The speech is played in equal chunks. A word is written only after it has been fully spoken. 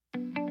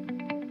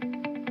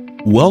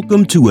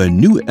Welcome to a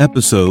new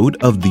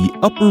episode of the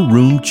Upper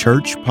Room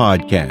Church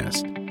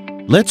Podcast.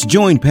 Let's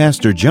join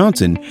Pastor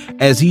Johnson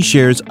as he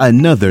shares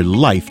another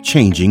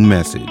life-changing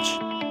message.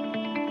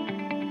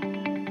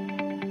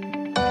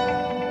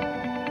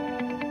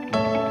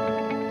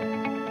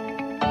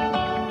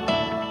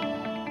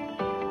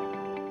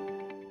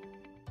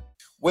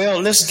 Well,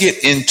 let's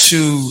get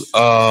into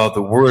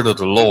the word of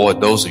the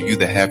Lord. Those of you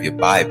that have your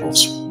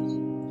Bibles.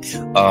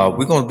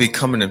 We're going to be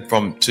coming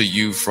to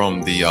you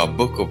from the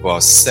book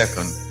of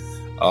Second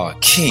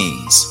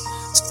Kings.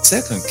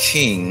 Second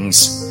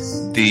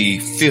Kings, the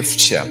 5th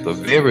chapter.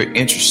 Very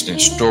interesting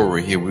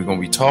story here. We're going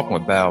to be talking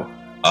about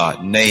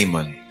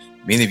Naaman.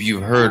 Many of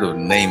you have heard of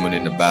Naaman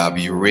in the Bible.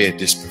 You read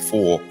this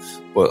before.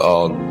 But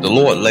the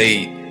Lord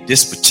laid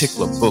this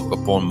particular book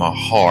upon my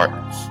heart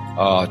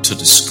to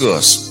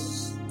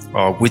discuss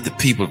with the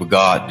people of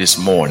God this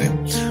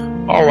morning.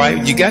 All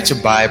right, you got your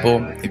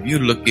Bible. If you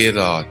look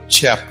at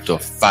chapter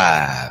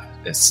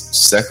 5, that's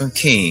Second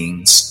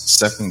Kings,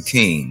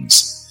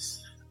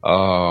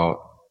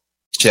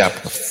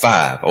 chapter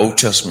 5, Old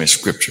Testament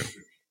scripture.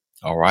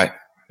 All right,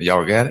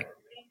 y'all got it?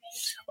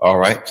 All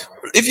right.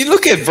 If you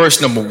look at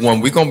verse number 1,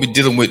 we're going to be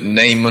dealing with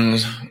Naaman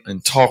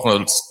and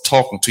talking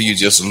to you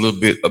just a little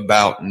bit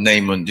about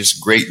Naaman, this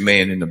great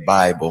man in the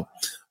Bible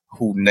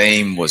whose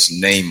name was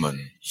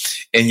Naaman.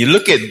 And you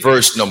look at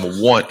verse number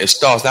 1, it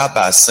starts out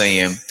by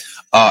saying,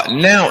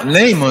 now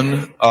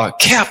Naaman,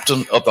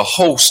 captain of the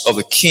host of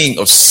the king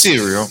of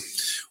Syria,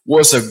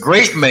 was a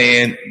great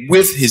man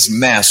with his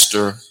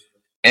master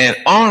and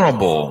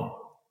honorable,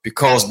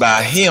 because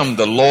by him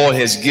the Lord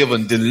has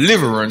given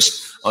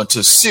deliverance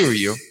unto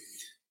Syria.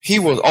 He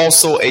was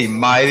also a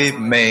mighty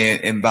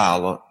man in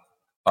valor,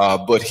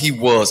 but he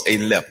was a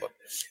leper.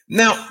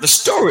 Now, the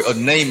story of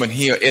Naaman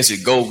here as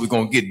it goes, we're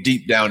going to get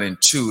deep down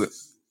into it.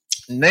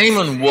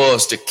 Naaman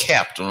was the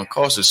captain. Of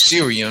course, the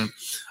Syrian,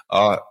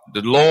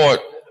 the Lord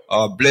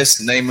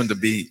blessed Naaman to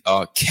be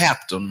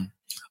captain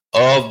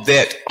of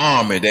that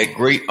army, that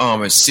great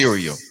army,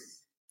 Syria.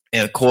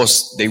 And of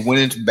course, they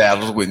went into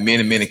battles with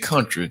many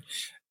countries.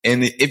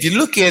 And if you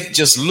look at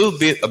just a little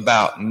bit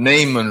about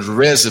Naaman's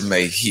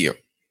resume here,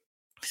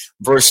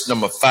 verse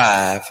number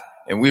 5,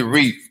 and we're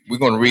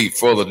going to read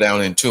further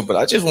down into it, but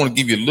I just want to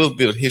give you a little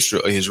bit of history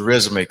of his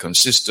resume.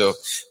 Consists of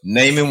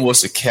Naaman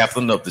was the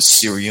captain of the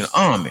Syrian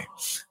army.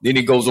 Then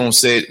he goes on and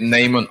said,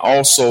 Naaman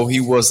also, he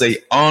was a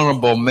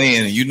honorable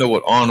man. You know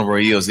what honorable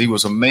is. He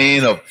was a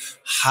man of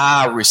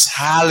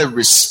highly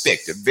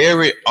respected,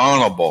 very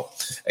honorable,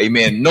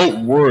 amen,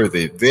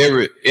 noteworthy,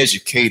 very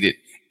educated,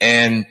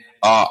 and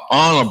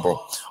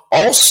honorable.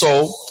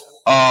 Also,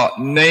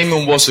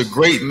 Naaman was a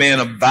great man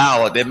of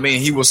valor. That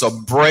means he was a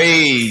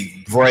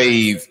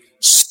brave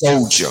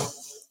soldier.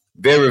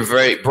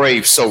 Very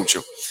brave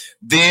soldier.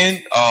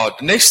 Then the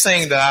next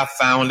thing that I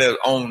found out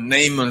on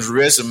Naaman's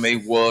resume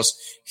was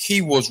he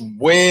was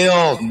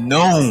well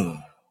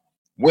known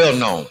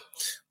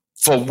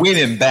for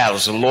winning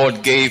battles. The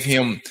Lord gave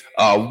him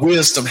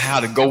wisdom how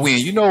to go in.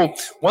 You know,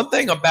 one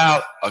thing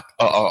about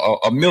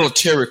a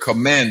military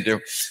commander,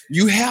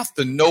 you have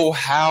to know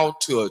how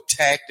to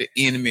attack the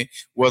enemy,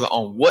 whether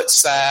on what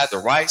side, the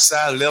right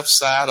side, left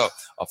side,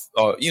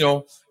 or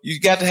you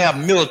got to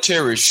have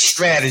military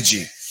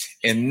strategy.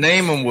 And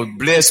Naaman was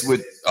blessed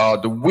with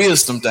the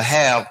wisdom to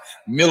have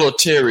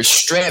military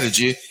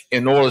strategy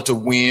in order to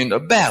win a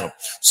battle.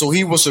 So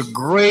he was a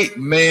great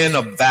man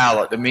of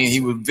valor. I mean, he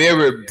was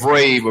very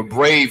brave, a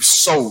brave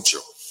soldier.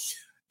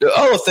 The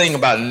other thing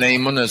about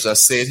Naaman, as I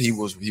said, he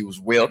was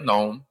well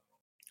known.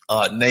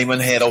 Naaman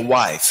had a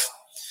wife.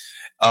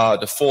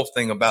 The fourth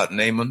thing about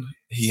Naaman,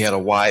 he had a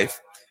wife.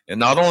 And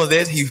not only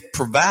that, he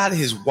provided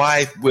his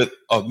wife with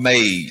a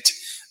maid.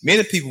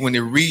 Many people, when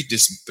they read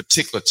this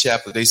particular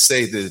chapter, they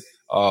say that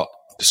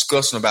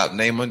discussing about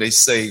Naaman, they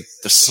say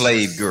the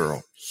slave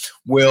girl.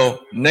 Well,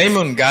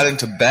 Naaman got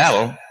into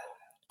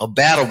a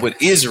battle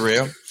with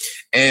Israel,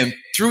 and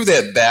through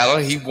that battle,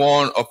 he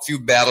won a few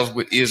battles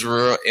with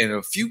Israel.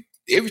 And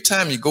every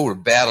time you go to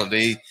battle,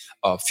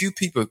 a few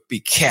people be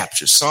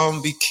captured.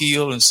 Some be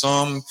killed, and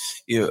some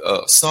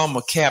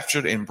are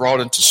captured and brought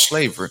into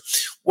slavery.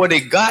 Well, they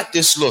got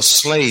this little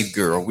slave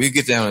girl. We'll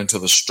get down into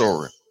the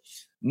story.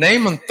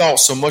 Naaman thought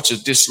so much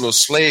of this little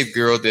slave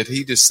girl that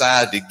he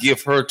decided to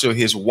give her to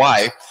his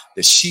wife,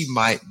 that she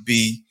might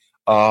be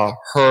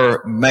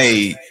her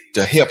maid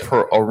to help her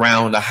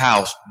around the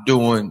house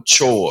doing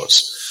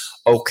chores.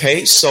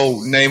 Okay, so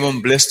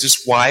Naaman blessed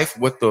his wife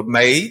with the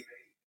maid.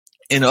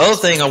 And the other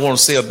thing I want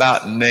to say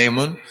about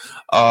Naaman,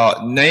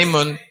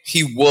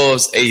 he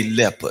was a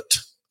leopard.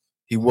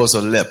 He was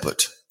a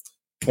leopard.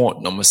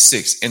 Point number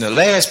 6. And the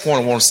last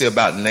point I want to say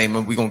about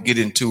Naaman, we're going to get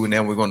into, and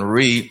then we're going to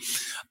read.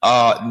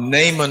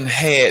 Naaman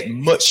had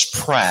much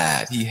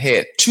pride. He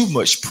had too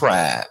much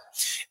pride.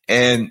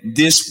 And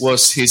this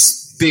was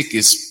his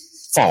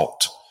biggest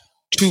fault.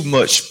 Too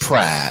much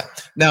pride.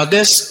 Now,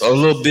 that's a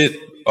little bit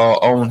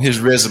on his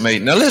resume.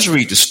 Now, let's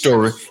read the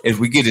story as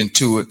we get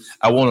into it.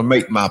 I want to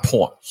make my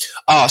point.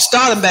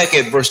 Starting back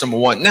at verse number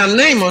 1. Now,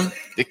 Naaman,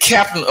 the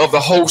captain of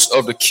the host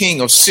of the king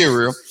of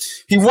Syria,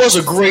 He was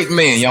a great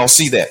man. Y'all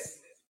see that?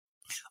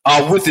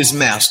 With his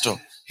master.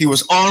 He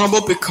was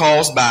honorable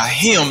because by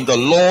him the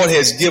Lord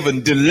has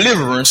given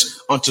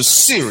deliverance unto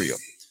Syria.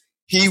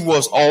 He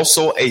was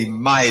also a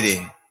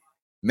mighty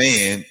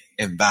man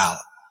in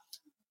battle.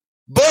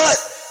 But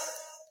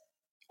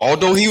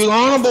although he was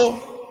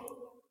honorable,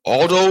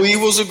 although he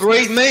was a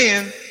great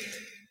man,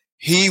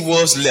 he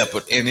was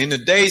leopard. And in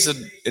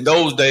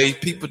those days,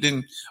 people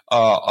didn't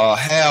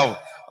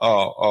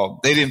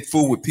they didn't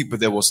fool with people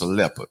that was a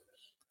leopard.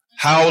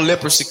 How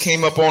leprosy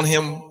came up on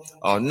him,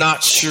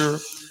 not sure,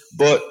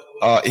 but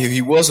if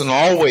he wasn't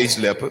always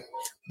leopard,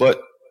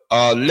 but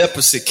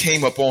leprosy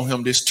came upon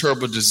him, this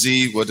terrible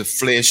disease where the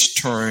flesh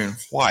turned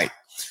white.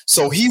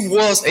 So he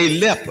was a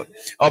leopard.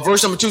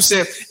 Verse number 2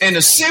 said, and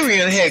the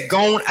Syrian had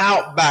gone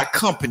out by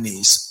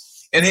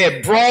companies and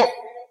had brought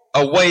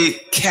away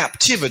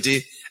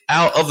captivity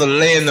out of the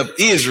land of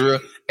Israel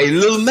a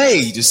little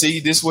maid. You see,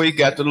 this way he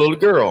got the little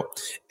girl.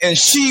 And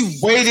she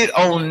waited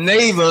on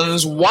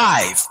Naaman's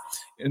wife.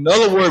 In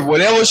other words,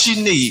 whatever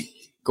she need,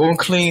 go and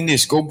clean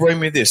this, go bring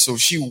me this. So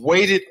she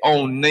waited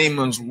on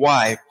Naaman's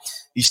wife.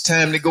 Each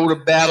time they go to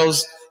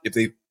battles, if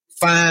they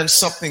find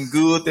something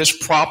good that's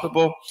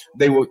profitable,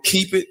 they will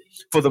keep it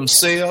for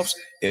themselves.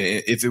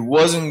 If it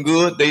wasn't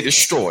good, they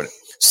destroyed it.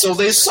 So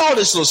they saw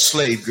this little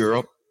slave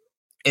girl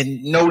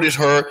and noted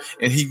her,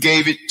 and he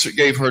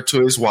gave her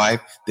to his wife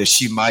that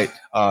she might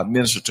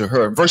minister to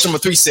her. Verse number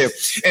 3 said,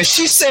 and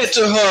she said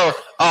to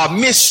her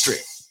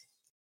mistress,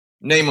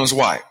 Naaman's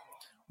wife,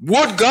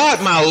 would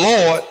God, my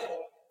Lord,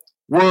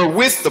 were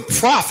with the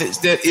prophets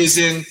that is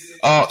in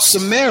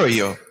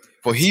Samaria,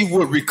 for he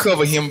would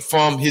recover him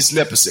from his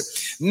leprosy.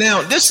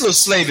 Now, this little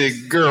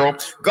slave girl,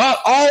 God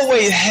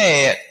always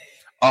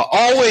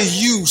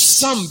used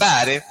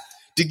somebody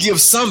to give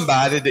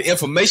somebody the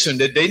information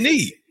that they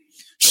need.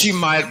 She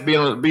might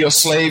be a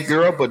slave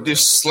girl, but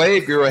this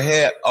slave girl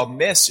had a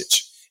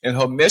message, and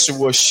her message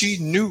was she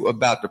knew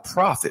about the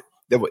prophet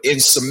that were in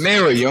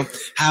Samaria,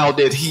 how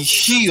that he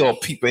healed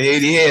people.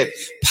 He had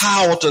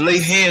power to lay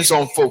hands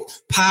on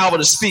folks, power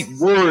to speak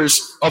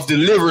words of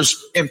deliverance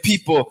in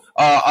people's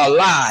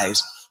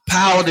lives,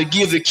 power to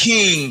give the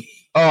king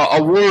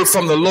a word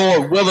from the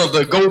Lord, whether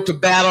to go to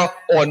battle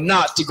or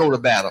not to go to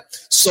battle.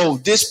 So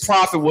this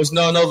prophet was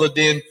none other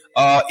than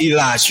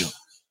Elijah.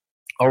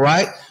 All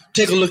right,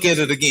 take a look at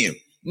it again.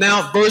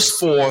 Now, verse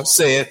 4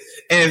 said,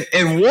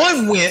 and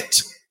one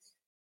went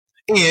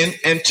in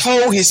and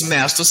told his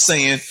master,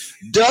 saying,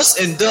 thus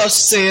and thus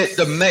said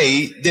the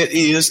maid that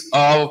is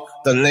of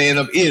the land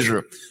of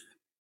Israel.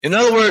 In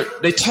other words,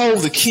 they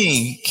told the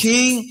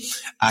king,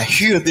 I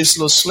hear this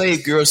little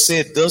slave girl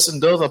said thus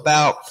and thus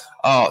about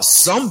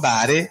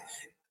somebody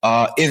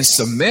in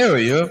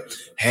Samaria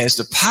has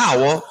the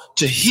power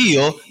to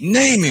heal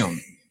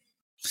Naaman.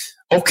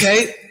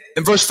 Okay,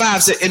 and verse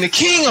 5 said, and the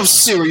king of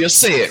Syria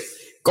said,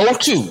 go,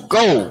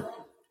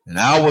 and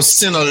I will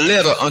send a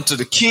letter unto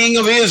the king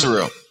of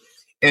Israel.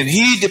 And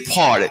he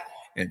departed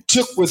and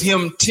took with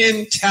him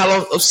 10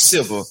 talents of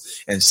silver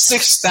and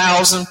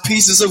 6,000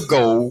 pieces of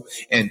gold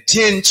and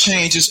 10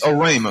 changes of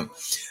raiment.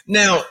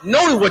 Now,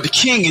 notice what the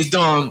king has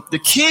done. The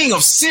king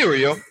of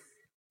Syria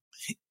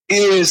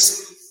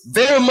is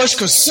very much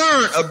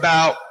concerned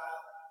about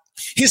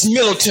his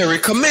military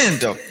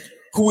commander,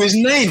 who is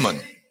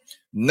Naaman.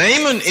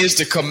 Naaman is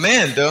the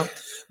commander,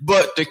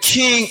 but the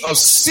king of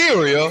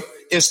Syria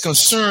is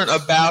concerned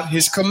about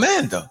his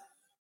commander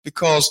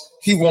because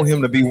he wants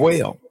him to be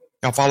well.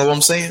 Y'all follow what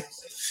I'm saying?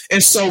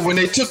 And so when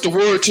they took the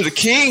word to the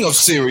king of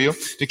Syria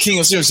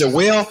said,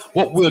 well,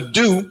 what we'll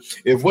do,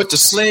 if what the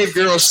slave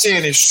girl is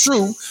saying is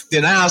true,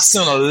 then I'll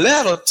send a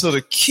letter to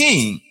the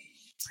king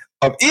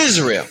of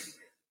Israel.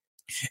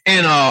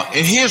 And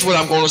here's what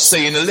I'm going to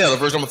say in the letter,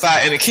 verse number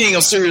 5. And the king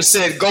of Syria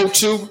said, go,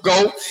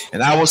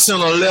 and I will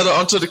send a letter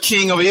unto the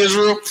king of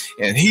Israel.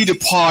 And he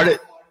departed,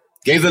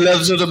 gave the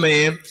letter to the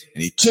man,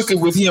 and he took it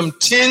with him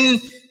 10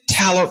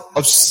 talents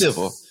of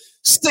silver,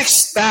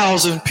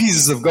 6,000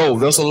 pieces of gold.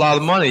 That's a lot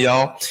of money,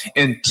 y'all.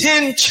 And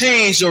 10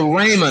 change of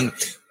raiment.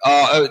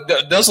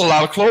 That's a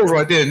lot of clothes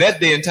right there. In that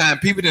day and time,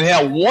 people didn't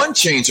have one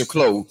change of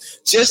clothes.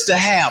 Just to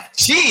have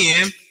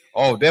 10,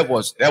 oh, that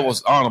was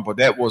honorable.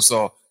 That was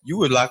you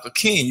were like a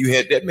king. You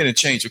had that many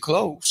change of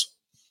clothes.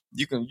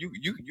 You can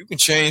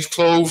change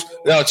clothes.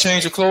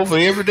 Change of clothes for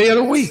every day of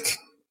the week.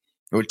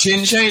 With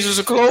 10 changes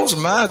of clothes,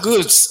 my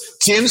goods,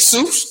 10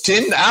 suits,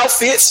 10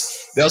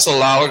 outfits. That's a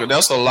lot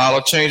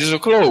of changes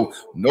of clothes.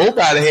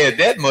 Nobody had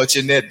that much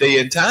in that day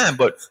and time,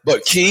 but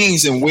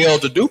kings and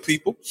well-to-do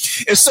people.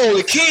 And so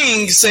the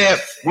king said,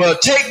 well,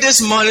 take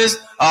this money,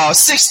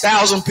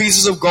 6,000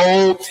 pieces of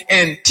gold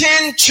and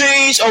 10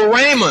 change of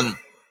raiment.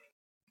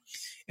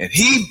 And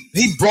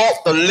he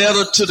brought the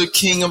letter to the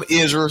king of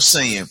Israel,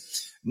 saying,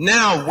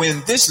 now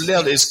when this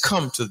letter is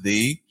come to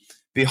thee,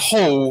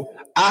 behold,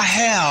 I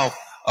have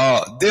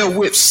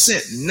therewith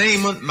sent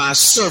Naaman my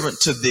servant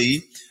to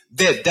thee,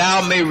 that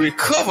thou may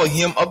recover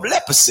him of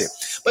leprosy.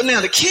 But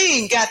now the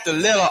king got the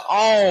letter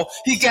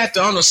he got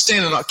the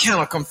understanding kind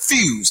of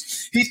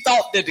confused. He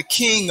thought that the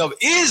king of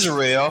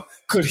Israel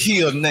could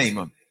heal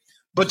Naaman.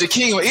 But the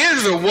king of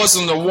Israel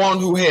wasn't the one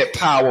who had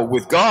power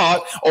with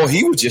God, or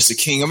he was just the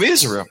king of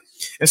Israel.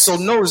 And so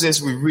notice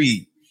as we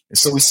read, and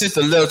so we sent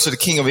a letter to the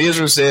king of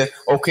Israel, said,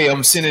 okay,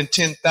 I'm sending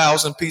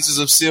 10,000 pieces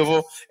of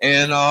silver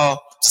and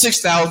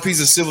 6,000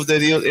 pieces of silver,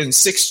 that is, and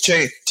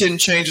 10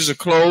 changes of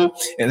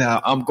clothes. And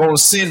I'm going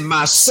to send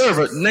my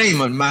servant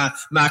Naaman,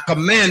 my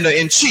commander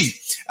in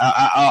chief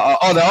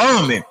of the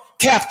army,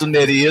 captain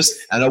that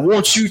is, and I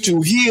want you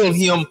to heal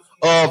him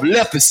of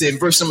leprosy. In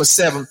verse number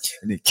 7,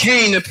 and it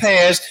came to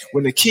pass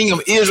when the king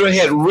of Israel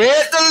had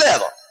read the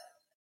letter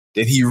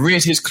that he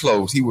rent his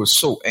clothes. He was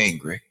so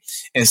angry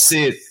and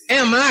said,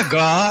 am I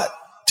God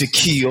to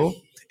kill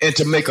and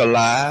to make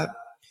alive,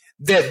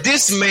 that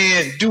this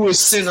man doeth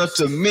send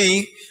unto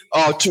me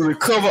to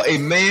recover a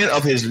man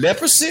of his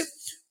leprosy?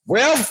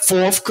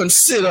 Wherefore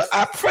consider,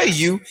 I pray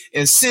you,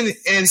 and send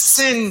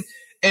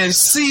and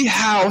see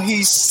how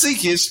he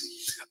seeketh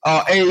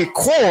a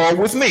quarrel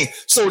with me.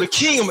 So the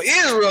king of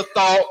Israel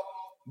thought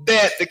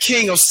that the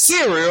king of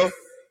Syria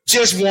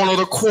just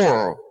wanted a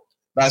quarrel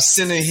by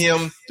sending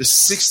him the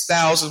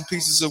 6,000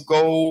 pieces of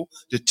gold,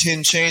 the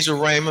 10 change of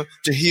raiment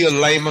to heal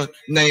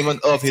Naaman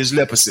of his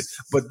leprosy.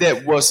 But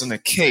that wasn't the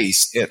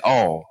case at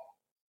all.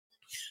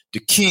 The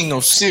king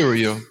of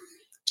Syria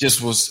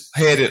just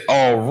had it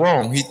all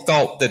wrong. He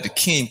thought that the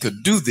king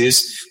could do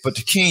this, but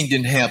the king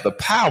didn't have the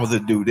power to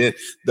do that.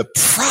 The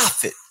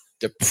prophet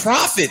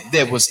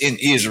that was in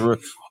Israel,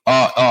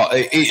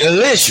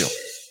 Elisha,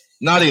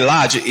 not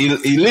Elijah,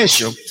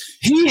 Elisha,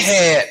 he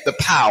had the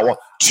power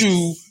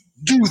to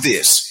do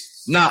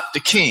this, not the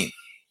king.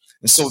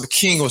 And so the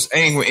king was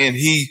angry, and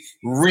he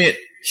rent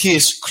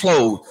his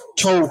clothes,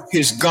 tore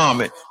his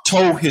garment,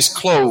 tore his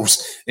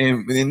clothes.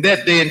 And in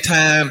that day and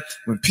time,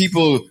 when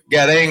people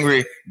got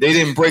angry, they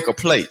didn't break a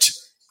plate.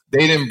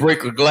 They didn't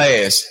break a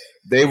glass.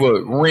 They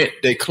would rent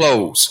their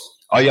clothes.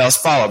 Are y'all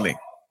follow me?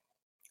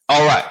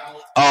 All right.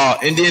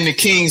 And then the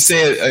king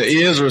said,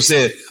 Israel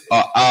said,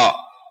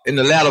 in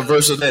the latter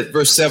verse of that,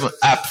 verse 7,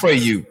 I pray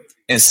you,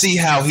 and see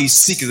how he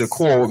seeketh a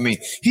quarrel with me.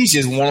 He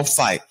just want to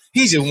fight.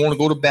 He just want to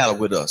go to battle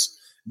with us.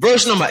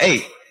 Verse number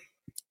 8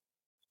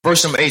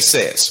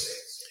 says,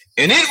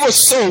 and it was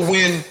so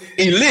when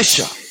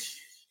Elisha,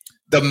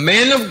 the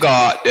man of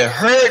God, that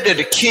heard that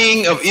the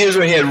king of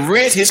Israel had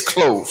rent his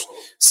clothes.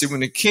 See, when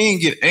the king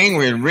get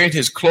angry and rent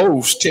his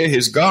clothes, tear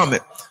his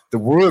garment, the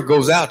word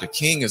goes out. The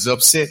king is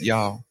upset,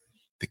 y'all.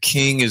 The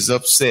king is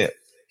upset.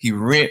 He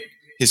rent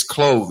his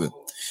clothing.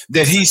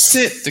 That he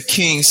sent the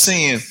king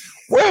saying,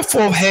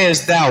 wherefore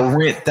hast thou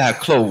rent thy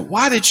clothes?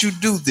 Why did you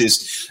do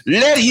this?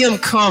 Let him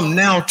come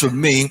now to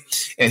me,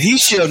 and he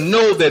shall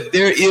know that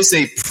there is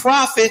a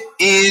prophet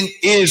in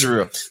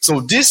Israel.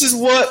 So this is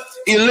what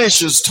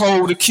Elisha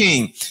told the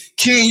king.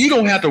 King, you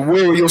don't have to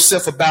worry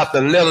yourself about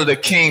the letter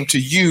that came to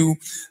you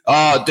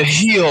to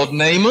heal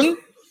Naaman.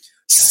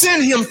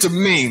 Send him to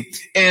me,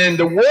 and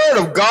the word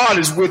of God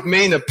is with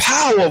me, and the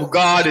power of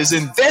God is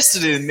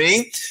invested in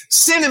me.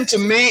 Send him to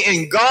me,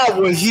 and God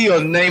will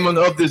heal Naaman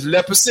of this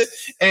leprosy,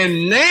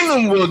 and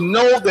Naaman will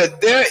know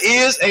that there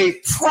is a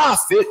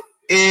prophet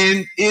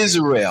in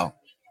Israel.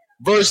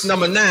 Verse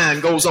number 9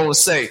 goes on to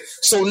say,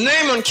 so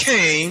Naaman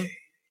came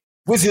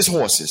with his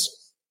horses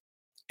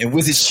and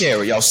with his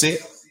chariot, y'all see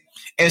it,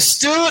 and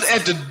stood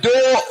at the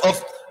door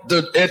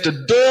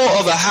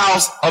of the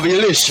house of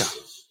Elisha.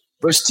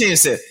 Verse 10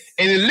 said,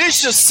 and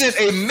Elisha sent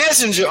a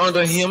messenger unto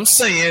him,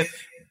 saying,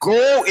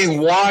 go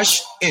and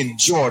wash in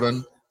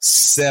Jordan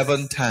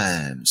 7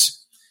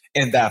 times,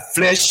 and thy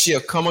flesh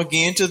shall come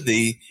again to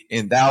thee,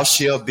 and thou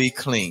shalt be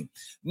clean.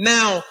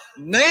 Now,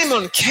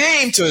 Naaman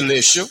came to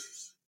Elisha,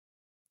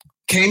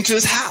 came to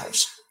his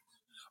house.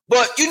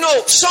 But,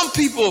 some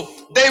people,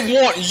 they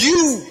want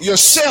you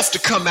yourself to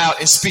come out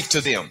and speak to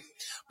them.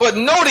 But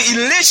notice,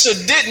 Elisha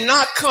did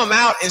not come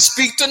out and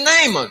speak to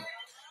Naaman.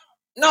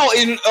 No,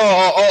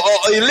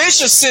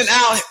 Elisha sent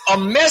out a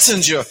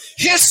messenger,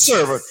 his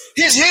servant,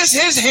 his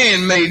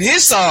handmaid,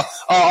 his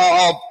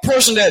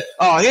person that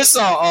his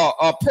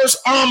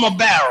armor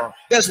bearer.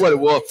 That's what it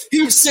was.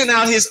 He sent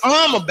out his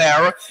armor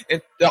bearer,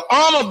 and the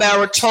armor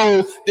bearer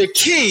told the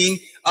king,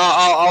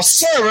 a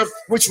servant,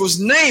 which was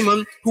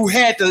Naaman, who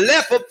had the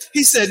leper.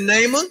 He said,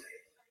 Naaman,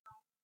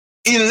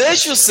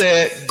 Elisha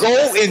said,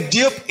 go and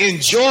dip in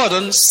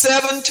Jordan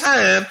 7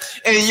 times,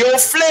 and your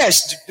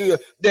flesh,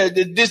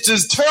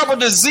 this terrible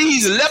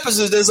disease,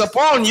 leprosy that's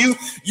upon you,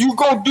 you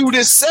go do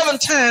this 7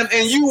 times,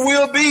 and you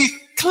will be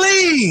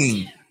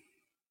clean.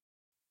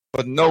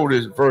 But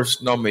notice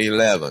verse number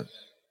 11.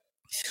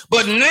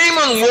 But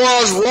Naaman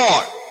was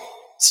wrought.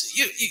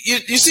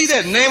 You see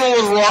that Naaman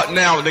was wrought.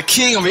 Now, the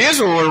king of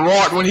Israel was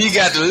wrought when he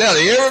got the letter.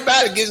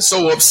 Everybody getting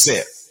so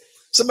upset.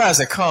 Somebody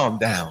said, calm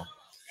down.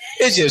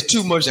 It's just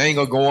too much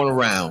anger going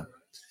around.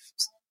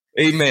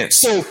 Amen.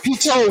 So he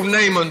told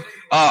Naaman,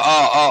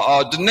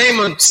 the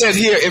Naaman said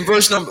here in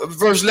verse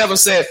 11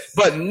 said,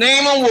 but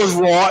Naaman was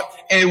wrought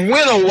and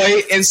went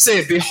away and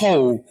said,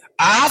 behold,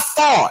 I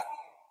thought,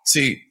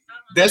 see,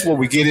 that's where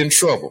we get in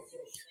trouble.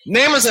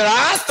 Naaman said,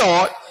 I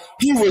thought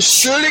he would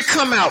surely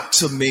come out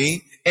to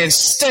me and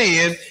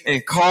stand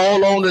and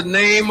call on the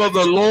name of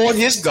the Lord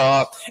his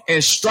God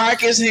and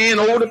strike his hand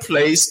over the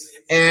place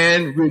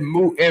and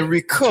remove and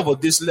recover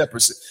this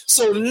leprosy.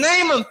 So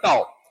Naaman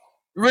thought,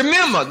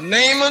 remember,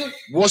 Naaman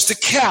was the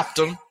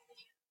captain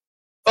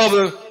of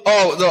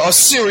the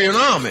Assyrian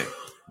army.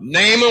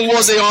 Naaman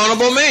was an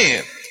honorable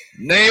man.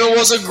 Naaman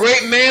was a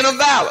great man of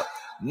valor.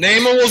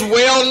 Naaman was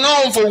well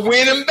known for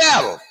winning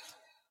battle.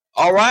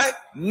 All right.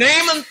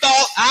 Naaman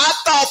I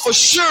thought for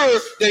sure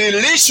that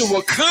Elisha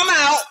would come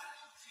out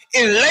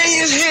and lay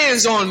his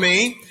hands on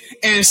me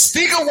and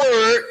speak a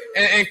word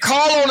and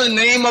call on the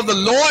name of the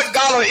Lord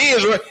God of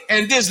Israel,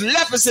 and this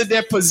leprosy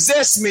that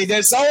possessed me,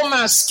 that's on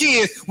my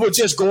skin, will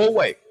just go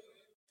away.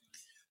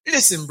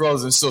 Listen,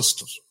 brothers and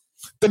sisters,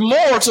 the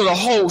moral to the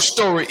whole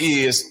story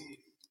is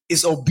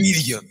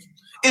obedient.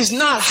 It's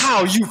not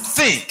how you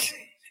think.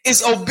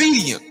 It's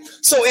obedient.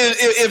 So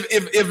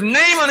if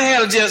Naaman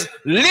had just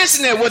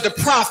listened at what the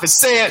prophet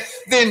said,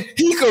 then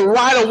he could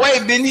right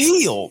away been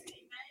healed.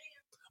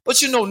 But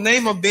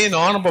Naaman, being the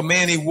honorable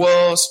man he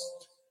was,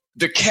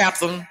 the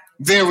captain,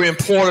 very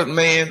important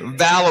man,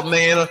 valor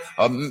man,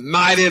 a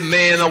mighty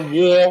man of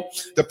war,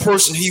 the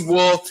person he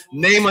was,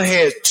 Naaman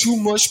had too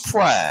much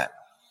pride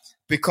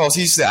because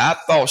he said, I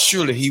thought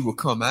surely he would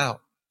come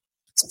out.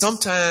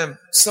 Sometimes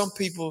some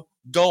people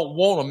don't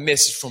want a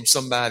message from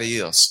somebody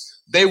else.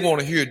 They want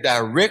to hear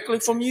directly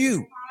from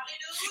you.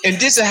 And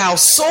this is how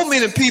so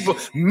many people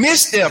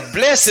miss their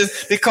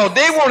blessings, because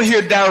they want to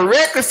hear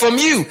directly from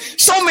you.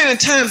 So many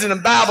times in the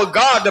Bible,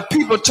 the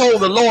people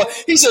told the Lord,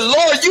 he said,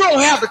 Lord, you don't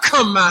have to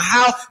come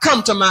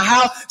to my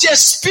house.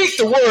 Just speak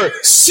the word,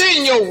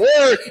 send your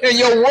word, and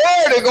your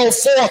word will go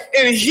forth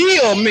and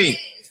heal me.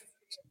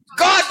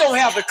 God don't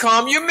have to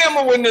come. You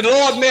remember when the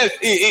Lord met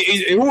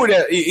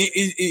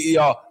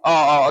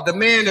the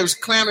man that was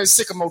climbing a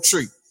sycamore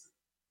tree?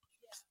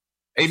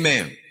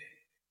 Amen.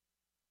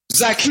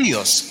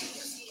 Zacchaeus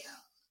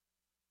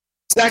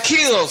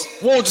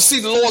wanted to see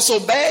the Lord so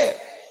bad.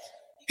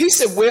 He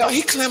said, well,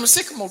 he climbed a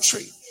sycamore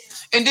tree.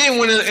 And then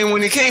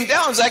when he came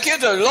down,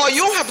 Zacchaeus said, Lord, you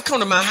don't have to come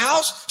to my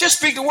house. Just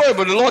speak the word.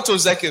 But the Lord told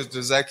Zacchaeus,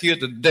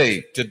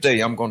 today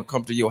I'm going to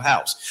come to your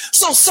house.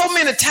 So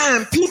many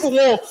times people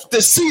want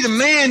to see the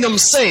man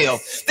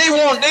themselves. They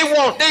want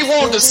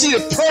to see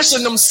the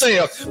person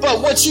themselves. But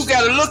what you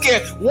got to look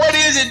at, what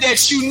is it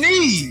that you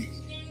need?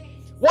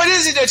 What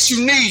is it that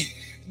you need?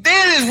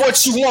 That is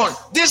what you want.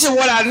 This is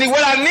what I need.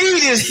 What I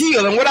need is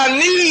healing. What I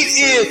need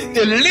is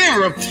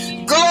deliverance.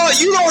 God,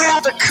 you don't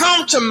have to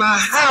come to my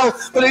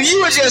house, but if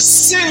you would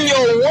just send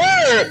your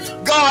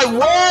word, God's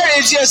word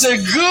is just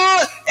as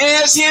good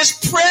as his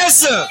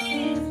presence.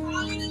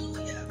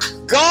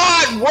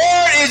 God's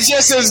word is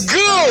just as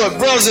good,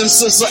 brothers and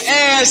sisters,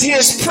 as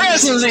his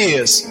presence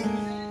is.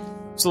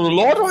 So the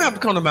Lord don't have to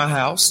come to my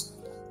house.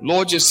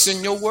 Lord, just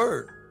send your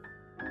word.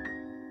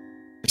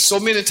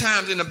 So many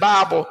times in the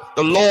Bible,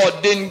 the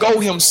Lord didn't go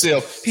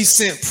himself. He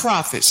sent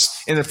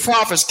prophets. And the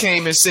prophets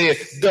came and said,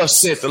 thus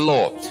saith the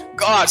Lord.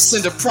 God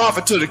sent a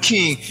prophet to the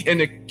king. And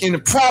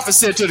the prophet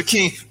said to the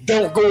king,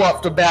 don't go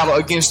up to battle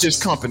against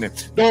this company.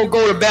 Don't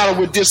go to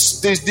battle with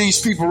these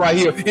people right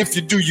here. If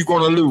you do, you're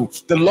going to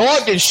lose. The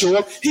Lord didn't show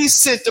up. He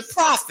sent the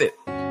prophet.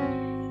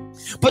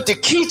 But the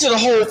key to the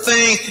whole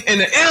thing and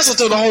the answer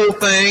to the whole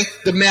thing,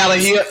 the matter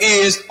here,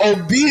 is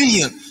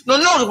obedience. Now,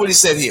 notice what he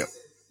said here.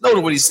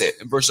 Notice what he said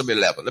in verse number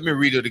 11. Let me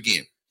read it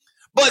again.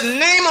 But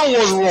Naaman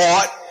was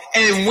wroth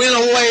and went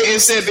away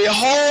and said,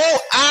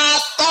 behold, I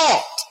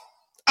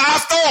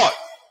thought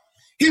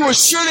he would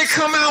surely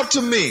come out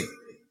to me.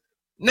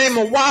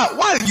 Naaman,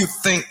 why do you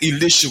think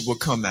Elisha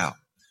would come out?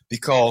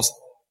 Because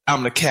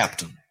I'm the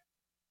captain.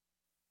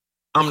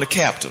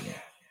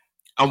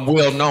 I'm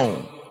well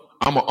known.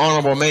 I'm an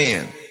honorable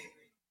man.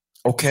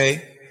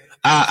 Okay?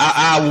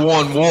 I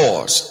won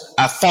wars.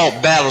 I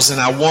fought battles and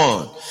I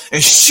won.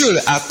 And surely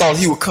I thought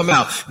he would come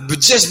out. But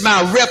just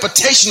my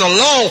reputation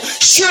alone,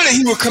 surely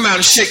he would come out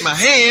and shake my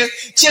hand.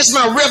 Just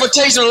my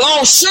reputation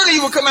alone, surely he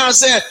would come out and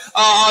say,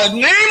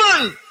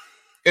 Naaman,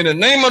 in the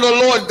name of the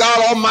Lord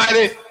God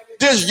Almighty,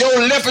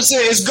 your leprosy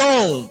is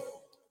gone.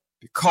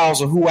 Because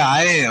of who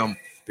I am,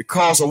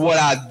 because of what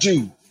I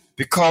do,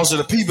 because of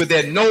the people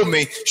that know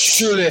me,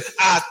 surely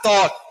I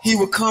thought he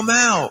would come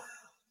out.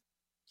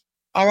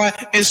 All right,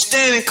 and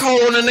stand and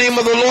call on the name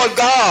of the Lord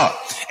God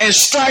and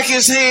strike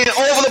his hand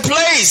over the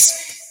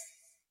place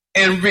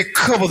and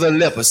recover the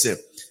leprosy.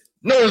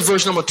 Notice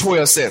verse number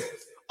 12 said,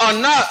 are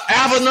not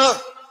Abana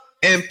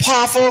and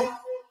Pharpar,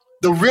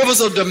 the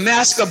rivers of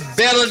Damascus,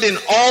 better than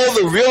all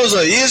the rivers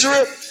of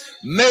Israel?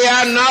 May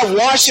I not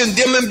wash in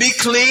them and be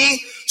clean?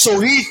 So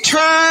he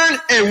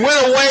turned and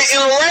went away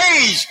in a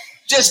rage.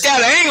 Just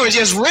got angry and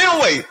just ran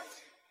away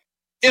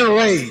in a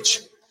rage.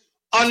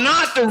 Are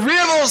not the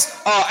rivers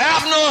of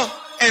Abana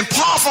and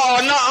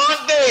Pharpar,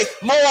 aren't they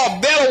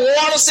more better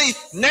water? See,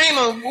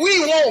 Naaman,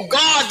 we want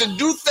God to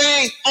do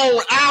things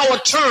on our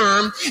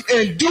term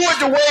and do it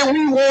the way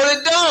we want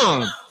it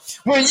done.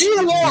 When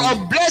you want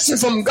a blessing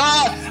from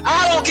God,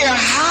 I don't care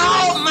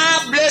how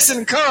my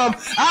blessing comes,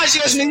 I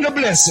just need a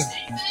blessing.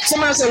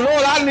 Somebody say,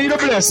 Lord, I need a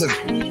blessing,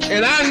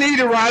 and I need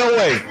it right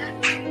away.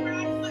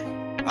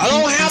 I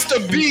don't have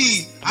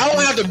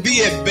to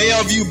be at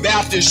Bellevue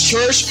Baptist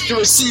Church to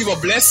receive a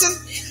blessing.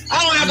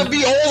 I don't have to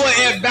be over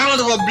at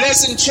Bountiful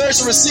Blessing Church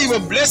to receive a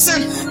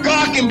blessing.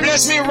 God can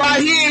bless me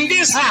right here in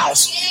this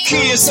house.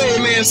 Can you say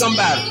amen,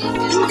 somebody?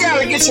 You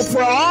got to get your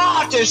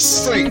priorities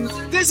straight.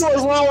 This is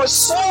what's wrong with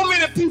so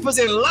many people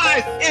in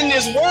life, in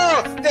this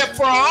world. Their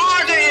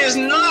priority is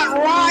not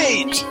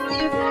right.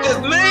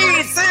 The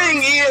main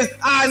thing is,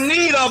 I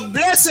need a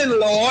blessing,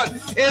 Lord,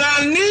 and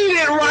I need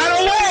it right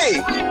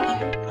away.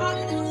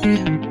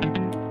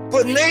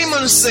 But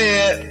Naaman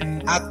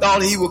said, I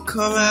thought he would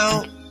come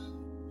out,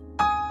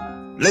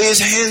 lay his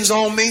hands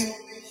on me,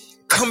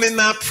 come in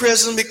my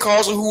presence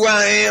because of who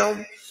I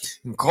am,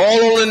 and call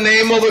on the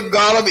name of the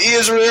God of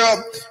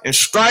Israel, and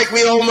strike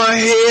me on my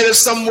head or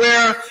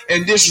somewhere,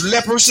 and this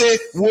leprosy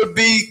would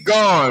be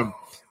gone.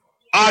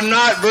 Are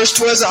not, verse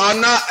 12,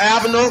 are not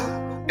Abner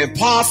and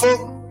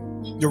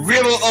Pharpar, the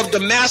river of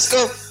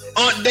Damascus,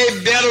 aren't they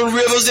better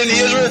rivers than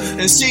Israel?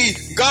 And see,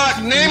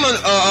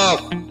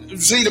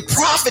 the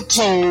prophet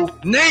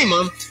told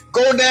Naaman,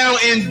 go down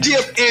and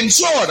dip in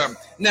Jordan.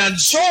 Now,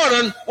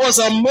 Jordan was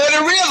a muddy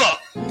river.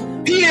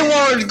 He didn't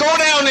want to go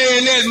down there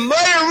in that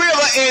muddy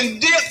river and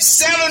dip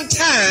 7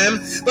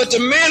 times. But the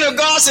man of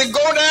God said,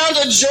 go down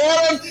to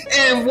Jordan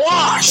and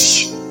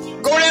wash.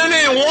 Go down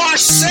there and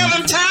wash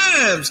 7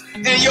 times.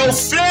 And your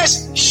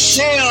flesh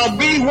shall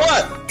be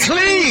what?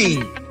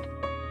 Clean.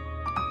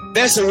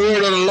 That's the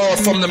word of the Lord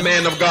from the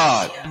man of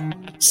God.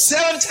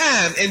 7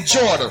 times in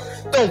Jordan.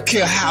 Don't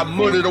care how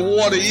muddy the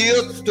water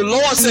is. The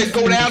Lord said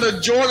go down to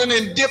Jordan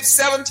and dip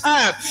 7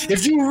 times.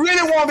 If you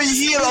really want to be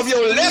healed of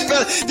your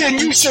leper, then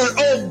you should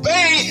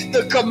obey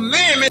the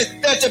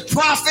commandment that the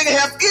prophet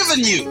have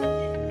given you.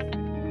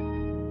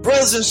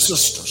 Brothers and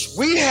sisters,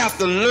 we have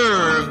to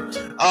learn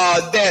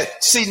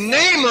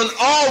Naaman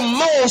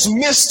almost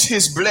missed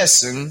his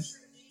blessing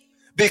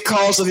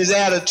because of his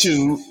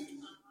attitude,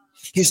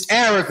 his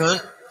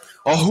arrogance,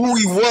 or who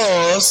he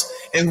was,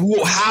 and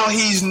how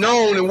he's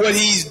known and what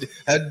he's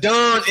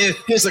done and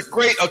his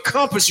great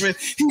accomplishment.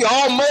 He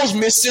almost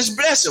missed his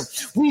blessing.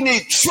 We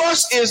need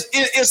trust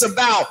is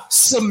about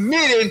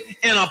submitting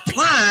and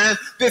applying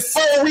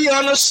before we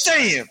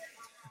understand.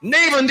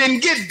 Naaman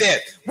didn't get that.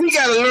 We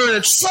got to learn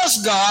to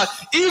trust God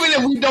even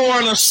if we don't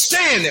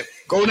understand it.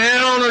 Go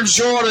down to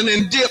Jordan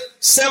and dip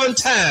 7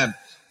 times.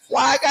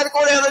 Why I got to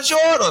go down to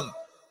Jordan?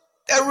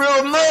 That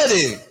real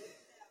muddy.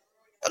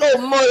 That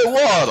old muddy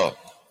water.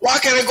 Why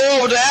can't I go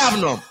over to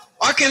Abner?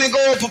 Why can't I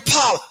go over to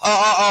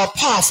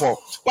Pharpar?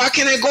 Why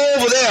can't I go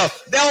over there?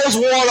 Those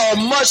water are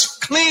much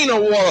cleaner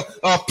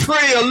water,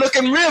 prettier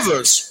looking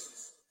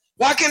rivers.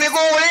 Why can't I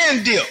go over there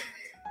and dip?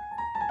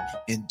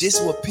 And this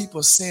is what people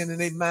are saying in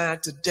their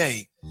mind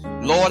today.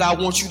 Lord, I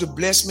want you to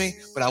bless me,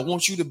 but I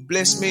want you to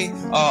bless me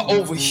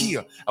over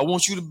here. I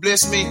want you to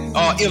bless me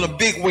in a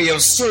big way, a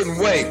certain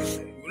way.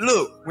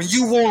 Look, when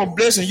you want a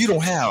blessing, you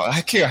don't have it.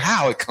 I care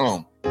how it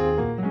comes.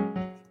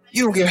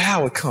 You don't care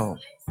how it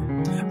comes.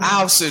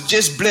 I've said,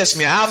 just bless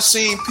me. I've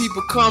seen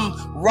people come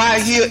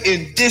right here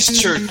in this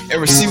church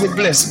and receive a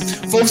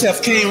blessing. Folks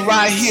have came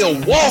right here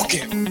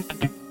walking.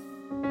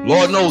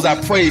 Lord knows I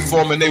prayed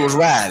for them and they was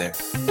riding.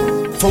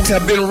 Folks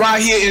have been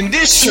right here in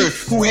this church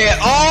who had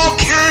all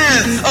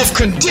kinds of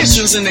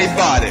conditions in their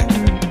body.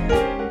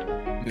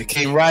 And they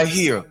came right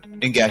here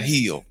and got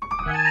healed.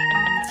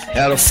 I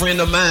had a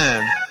friend of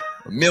mine,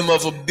 a member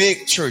of a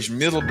big church,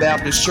 Middle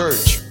Baptist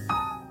Church.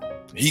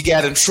 He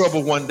got in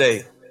trouble one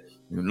day.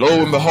 And lo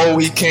and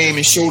behold, he came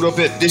and showed up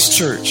at this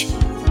church.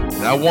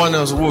 And I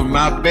wondered,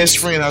 my best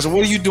friend, I said,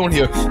 what are you doing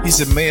here? He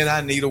said, man, I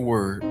need a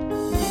word.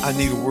 I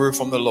need a word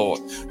from the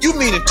Lord. You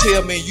mean to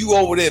tell me you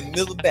over there at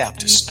Middle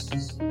Baptist,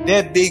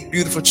 that big,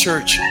 beautiful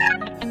church,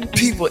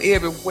 people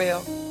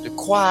everywhere, the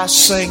choir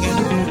singing,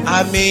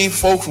 I mean,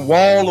 folks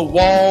wall to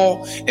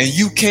wall, and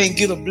you can't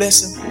get a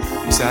blessing?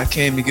 He said, I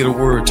came to get a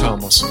word,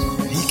 Thomas.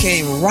 He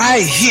came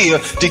right here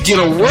to get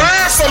a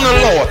word from the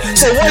Lord.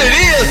 So what it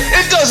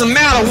is, it doesn't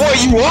matter where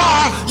you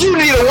are. You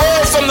need a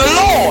word from the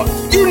Lord.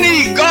 You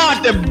need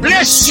God to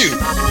bless you.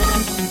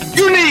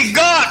 You need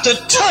God to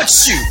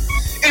touch you.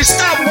 And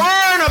stop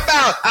worrying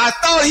about, I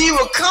thought he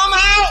would come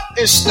out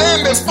and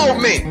stand before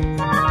me.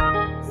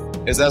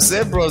 As I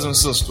said, brothers and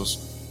sisters,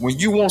 when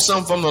you want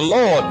something from the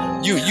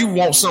Lord, you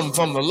want something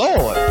from the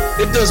Lord.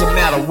 It doesn't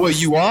matter where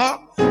you are.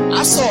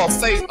 I saw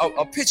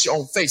a picture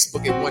on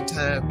Facebook at one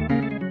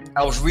time.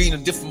 I was reading a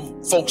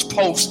different folks'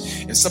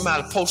 posts, and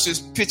somebody posted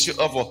this picture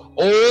of an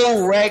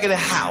old raggedy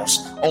house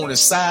on the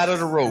side of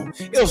the road.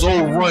 It was an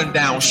old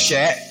rundown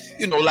shack,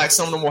 you know, like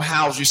some of them old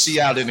houses you see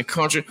out in the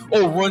country,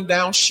 old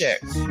rundown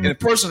shack. And the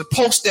person that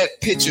posted that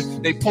picture,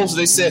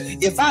 they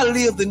said, if I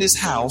lived in this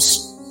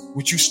house,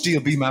 would you still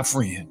be my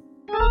friend?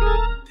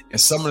 And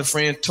some of the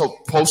friends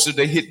posted,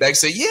 they hit back and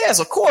said, yes,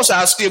 of course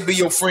I'll still be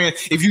your friend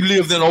if you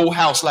lived in an old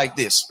house like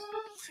this.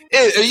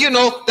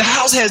 The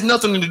house has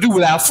nothing to do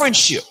with our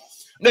friendship.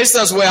 They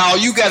said, well,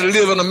 you got to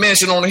live in a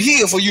mansion on a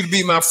hill for you to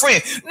be my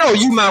friend. No,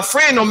 you my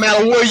friend no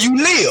matter where you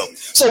live.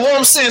 So what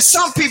I'm saying,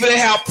 some people, they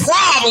have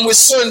problem with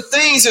certain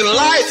things in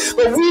life,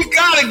 but we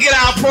got to get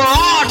our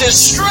priorities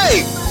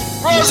straight.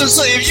 Brothers and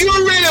sisters, if you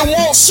really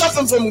want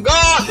something from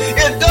God,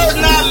 it does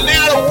not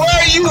matter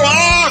where you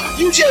are.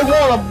 You just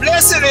want a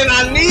blessing, and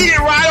I need it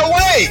right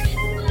away.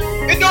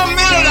 It don't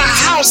matter the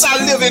house I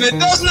live in. It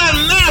does not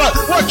matter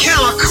what kind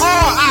of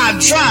car I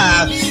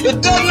drive.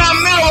 It does not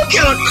matter what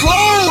kind of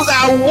clothes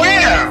I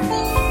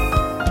wear.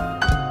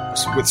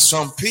 With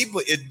some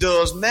people, it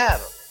does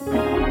matter.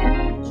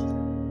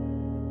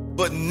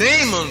 But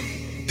Naaman's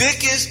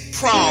biggest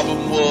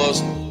problem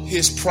was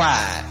his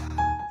pride.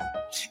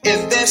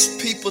 And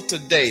that's people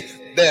today.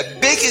 Their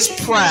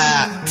biggest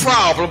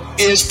problem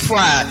is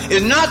pride.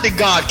 It's not that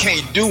God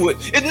can't do it.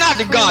 It's not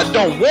that God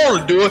don't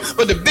want to do it.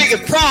 But the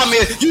biggest problem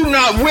is you're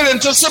not willing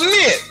to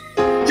submit.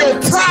 Your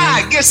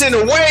pride gets in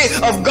the way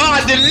of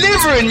God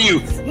delivering you.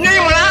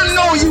 Naaman, I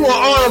know you are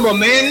honorable,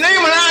 man.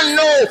 Naaman, I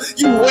know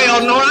you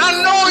well known. I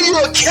know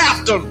you're a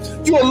captain.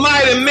 You're a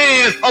mighty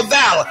man of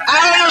valor.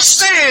 I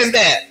understand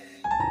that.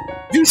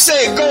 You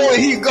said go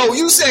and he go.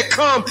 You said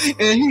come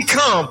and he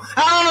come.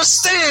 I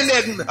understand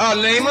that,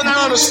 Naaman.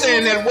 I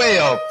understand that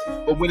well.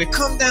 But when it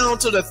comes down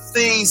to the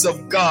things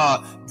of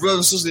God, brothers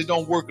and sisters, it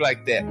don't work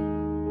like that.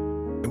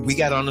 And we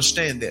got to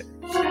understand that.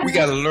 We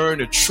got to learn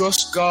to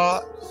trust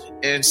God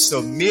and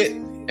submit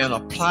and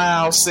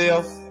apply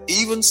ourselves,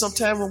 even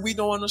sometimes when we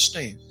don't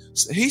understand.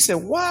 So he said,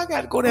 why I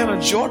got to go down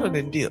to Jordan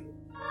and dip?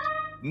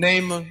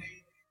 Naaman,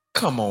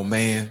 come on,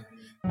 man.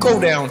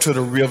 Go down to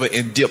the river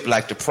and dip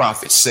like the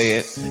prophet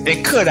said,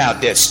 and cut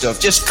out that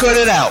stuff. Just cut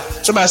it out.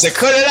 Somebody said,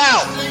 cut it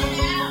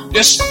out.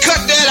 Just cut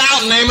that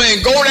out, Naaman,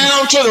 and go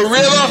down to the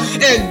river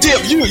and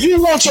dip. You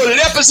want your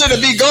leprosy to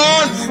be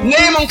gone?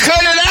 Naaman, cut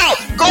it out.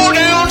 Go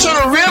down to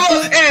the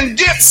river and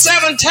dip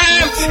 7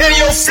 times, and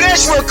your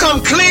flesh will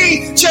come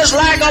clean just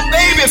like a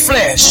baby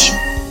flesh.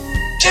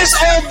 Just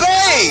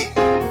obey.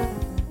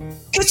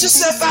 Get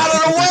yourself out of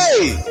the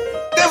way.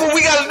 That's what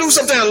we got to do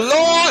sometimes.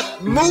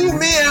 Lord,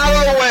 move me out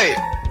of the way.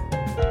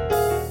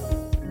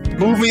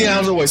 Move me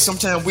out of the way.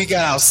 Sometimes we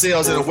got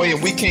ourselves in the way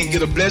and we can't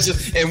get a blessing,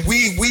 and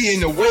we in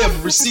the way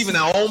of receiving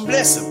our own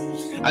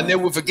blessing. I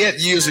never forget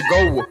years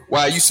ago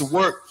while I used to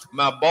work,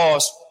 my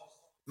boss,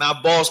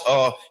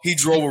 he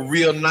drove a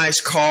real nice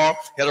car,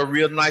 had a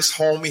real nice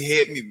home.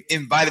 He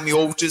invited me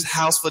over to his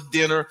house for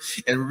dinner,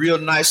 and real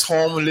nice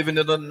home, living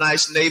in a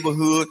nice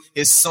neighborhood.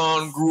 His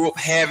son grew up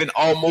having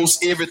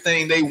almost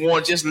everything they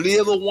want, just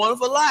live a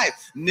wonderful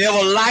life.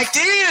 Never liked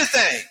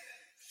anything.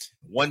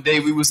 One day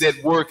we was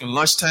at work, and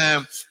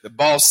lunchtime, the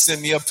boss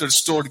sent me up to the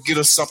store to get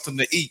us something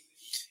to eat.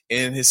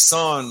 And his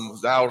son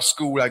was out of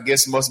school. I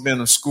guess it must have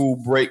been a school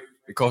break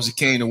because he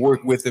came to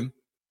work with him.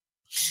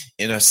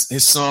 And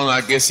his son,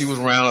 I guess he was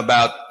around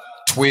about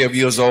 12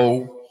 years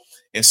old.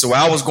 And so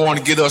I was going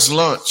to get us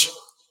lunch.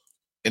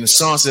 And the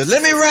son said,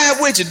 let me ride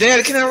with you,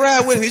 Daddy. Can I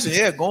ride with him? He said,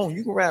 yeah, go on.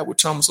 You can ride with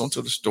Thomas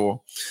onto the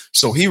store.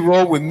 So he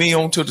rode with me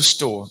onto the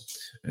store.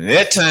 And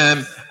at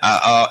that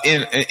time,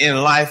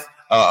 in life,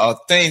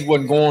 things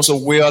wasn't going so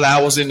well. I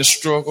was in the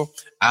struggle.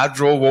 I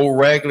drove old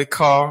raggedy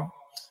car,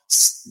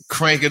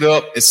 crank it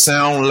up. It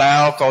sounded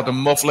loud because the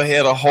muffler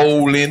had a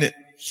hole in it.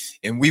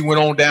 And we went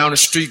on down the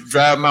street,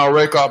 driving my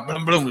red car,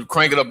 blum, blum,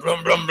 crank it up,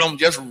 blum, blum, blum,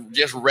 just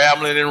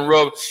rattling and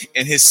rubbing.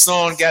 And his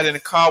son got in the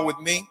car with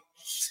me,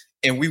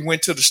 and we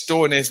went to the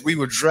store, and as we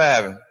were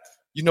driving,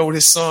 you know what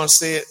his son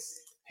said?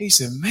 He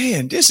said,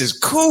 man, this is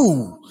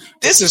cool.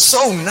 This is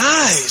so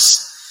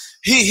nice.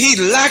 He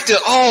liked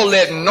it, all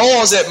that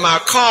noise that my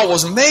car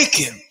was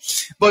making.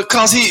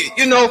 Because he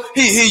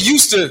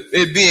used to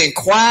it being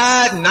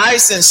quiet,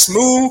 nice and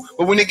smooth.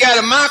 But when he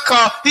got in my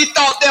car, he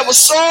thought that was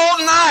so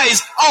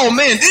nice. Oh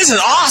man, this is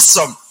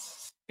awesome.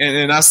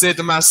 And I said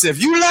to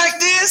myself, you like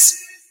this?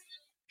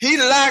 He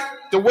liked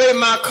the way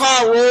my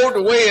car rolled,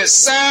 the way it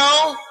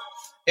sound.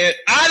 And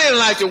I didn't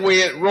like the way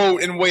it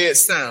rolled and the way it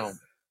sound.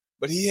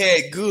 But he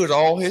had good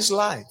all his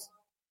life.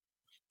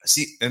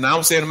 See, and I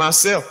was saying to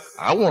myself,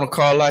 I want a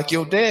car like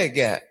your dad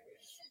got.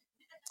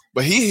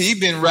 But he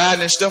been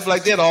riding and stuff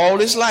like that all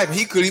his life.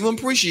 He couldn't even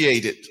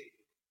appreciate it.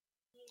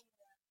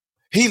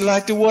 He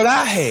liked it what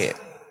I had.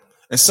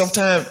 And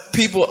sometimes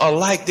people are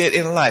like that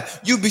in life.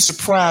 You'd be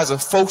surprised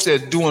of folks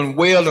that are doing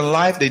well in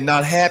life, they're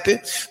not happy.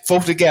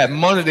 Folks that got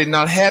money, they're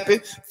not happy.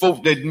 Folks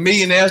that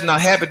millionaires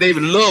not happy, they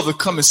would love to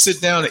come and sit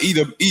down and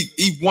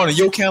eat one of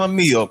your kind of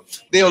meal.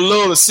 They'll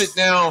love to sit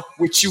down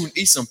with you and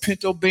eat some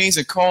pinto beans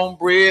and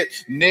cornbread,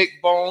 neck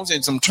bones,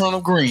 and some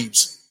turnip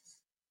greens.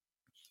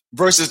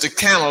 Versus the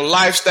kind of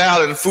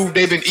lifestyle and food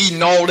they've been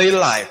eating all their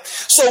life.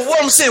 So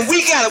what I'm saying,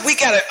 we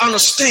gotta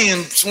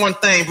understand one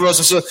thing, brothers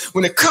and sisters.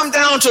 When it comes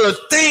down to the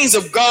things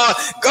of God,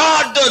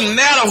 God doesn't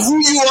matter who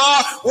you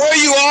are, where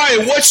you are,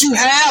 and what you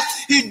have.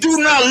 He do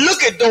not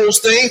look at those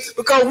things,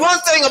 because one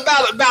thing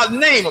about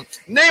Naaman,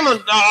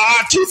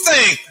 two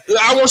things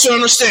I want you to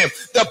understand.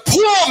 The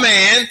poor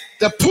man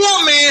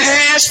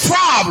has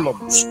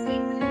problems.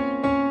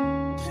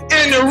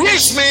 And the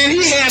rich man,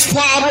 he has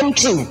problem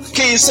too.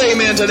 Can you say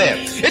amen to that?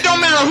 It don't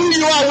matter who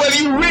you are, whether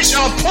you're rich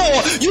or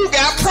poor, you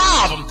got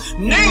problem.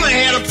 Naaman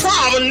had a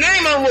problem.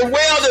 Naaman was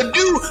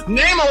well-to-do.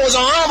 Naaman was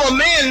an honorable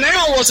man.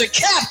 Naaman was a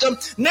captain.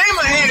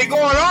 Naaman had it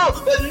going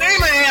on, but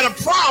Naaman had a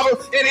problem,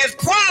 and his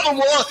problem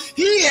was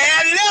he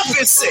had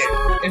leprosy,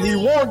 and he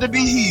wanted to be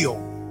healed.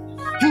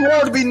 He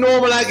wanted to be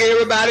normal like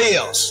everybody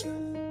else.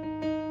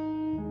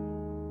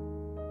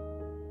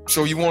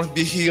 So you want to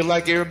be healed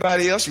like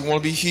everybody else? You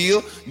want to be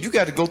healed? You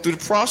got to go through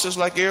the process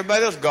like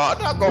everybody else.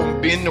 God's not going to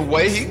bend the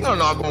way. He's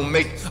not going to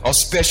make a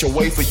special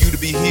way for you to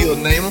be healed,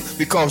 Naaman,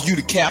 because you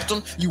the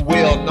captain. You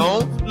well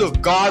known. Look,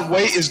 God's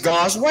way is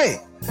God's way.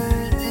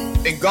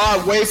 And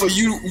God's way for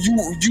you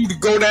to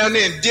go down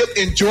there and dip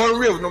in Jordan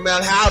River, no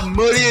matter how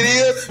muddy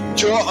it is,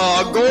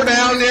 go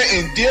down there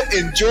and dip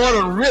in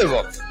Jordan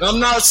River. Now, I'm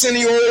not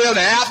sending you over there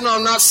to Abner.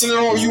 I'm not sending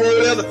you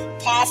over there to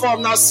Potiphar.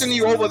 I'm not sending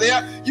you over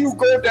there. You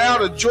go down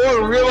to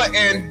Jordan River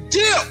and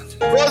dip.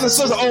 Brothers and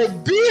sisters,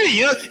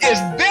 obedience is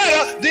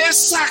better than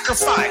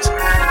sacrifice.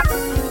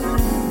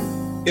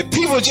 If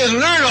people just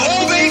learn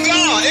to obey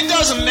God, it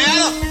doesn't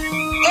matter.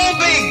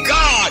 Obey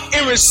God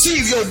and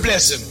receive your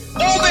blessing.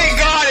 Obey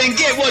God and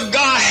get what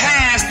God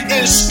has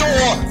in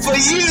store for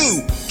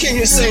you. Can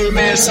you say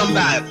amen,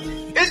 somebody?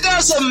 It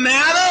doesn't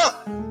matter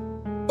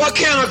what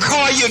kind of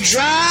car you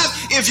drive.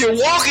 If you're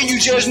walking, you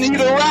just need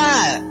a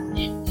ride.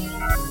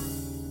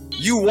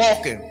 You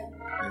walking,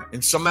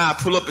 and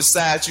somebody pull up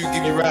beside you,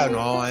 give you a ride. No,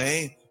 I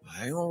ain't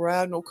gonna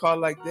ride no car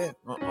like that.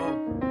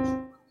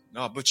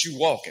 No, but you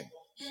walking.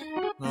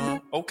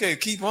 Okay,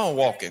 keep on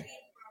walking.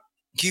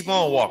 Keep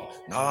on walking.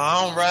 No,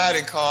 I don't ride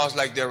in cars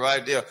like that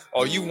right there.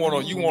 Or you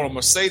want a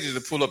Mercedes to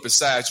pull up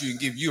beside you and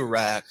give you a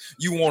ride.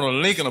 You want a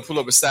Lincoln to pull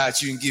up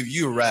beside you and give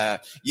you a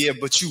ride. Yeah,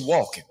 but you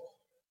walking.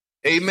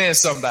 Amen,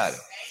 somebody.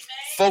 Amen.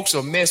 Folks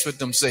are messed with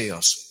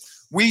themselves.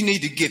 We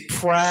need to get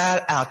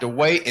pride out the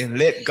way and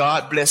let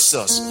God bless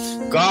us.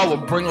 God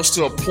will bring us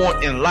to a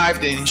point in life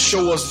that He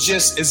show us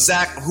just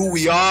exactly who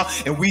we are,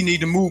 and we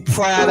need to move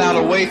pride out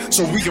of the way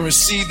so we can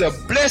receive the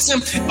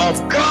blessing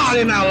of God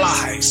in our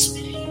lives.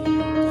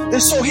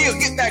 And so he'll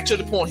get back to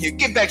the point here.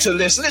 Get back to the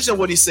lesson. Listen to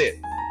what he said.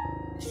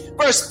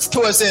 Verse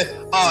 12 said,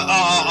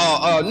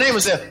 Naaman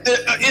said,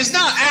 is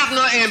not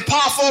Abner and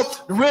Potiphar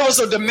the rivers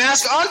of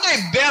Damascus? Aren't they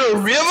better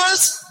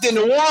rivers than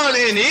the one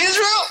in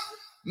Israel?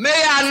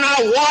 May I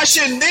not wash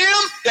in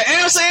them? The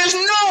answer is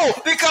no,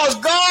 because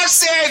God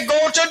said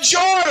go to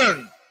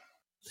Jordan.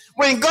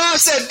 When God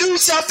said do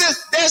something,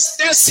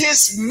 that's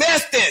His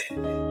method.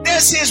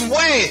 That's His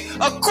way.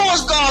 Of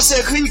course God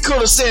said He could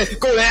have said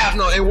go to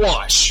Abner and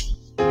wash.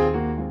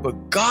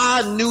 But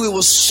God knew it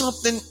was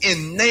something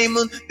in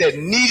Naaman that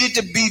needed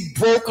to be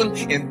broken,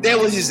 and there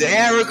was his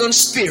arrogant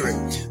spirit.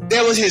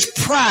 There was his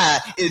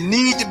pride. It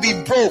needed to be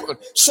broken.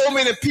 So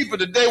many people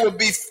today would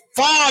be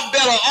far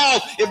better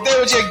off if they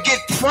would just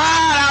get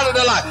pride out of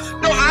their life.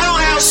 No, I don't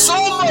have so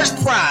much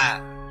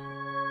pride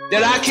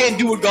that I can't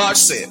do what God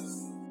said.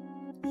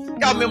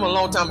 Y'all remember a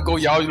long time ago,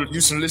 y'all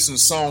used to listen to a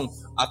song,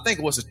 I think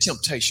it was A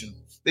Temptation.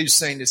 They used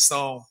to sing this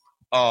song.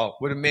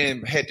 When a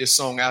man had this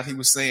song out, he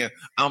was saying,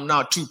 I'm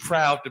not too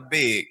proud to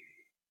beg.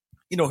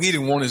 You know, he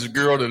didn't want his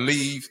girl to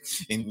leave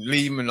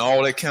him and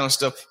all that kind of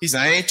stuff. He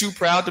said, I ain't too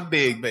proud to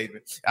beg, baby.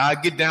 I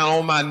get down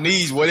on my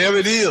knees, whatever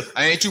it is.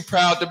 I ain't too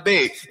proud to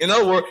beg. In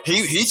other words,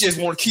 he just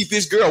want to keep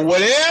his girl,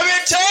 whatever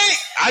it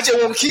takes. I just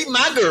want to keep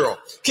my girl.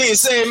 Can you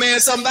say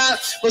amen, somebody?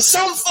 But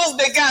some folks,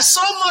 they got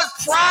so much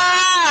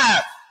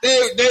pride.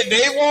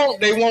 They won't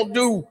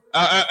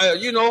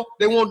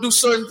do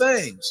certain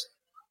things.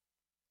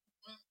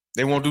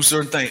 They won't do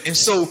certain things. And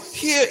so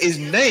here is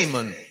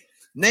Naaman.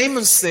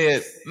 Naaman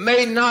said,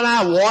 may not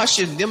I wash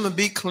in them and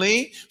be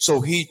clean?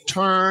 So he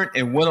turned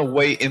and went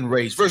away in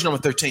rage. Verse number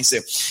 13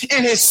 said,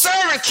 and his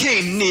servant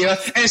came near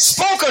and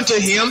spoke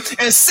unto him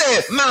and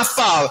said, my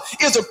father,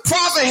 if the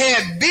prophet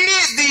had bid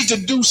thee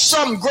to do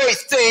some great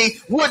thing,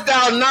 would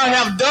thou not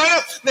have done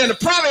it? Then the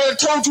prophet had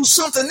told you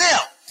something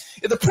else.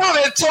 If the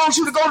prophet had told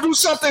you to go do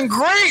something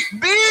great,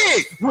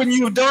 big, wouldn't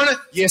you have done it?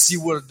 Yes, he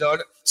would have done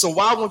it. So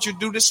why won't you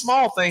do this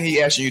small thing he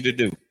asked you to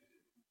do?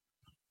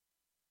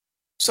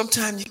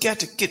 Sometimes you got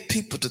to get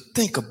people to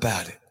think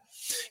about it.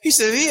 He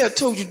said, he had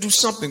told you to do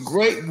something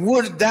great.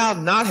 Would thou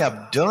not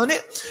have done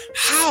it?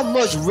 How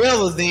much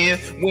rather then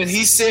when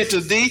he said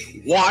to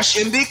thee, wash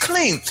and be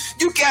clean?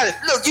 You got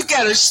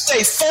to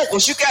stay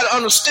focused. You got to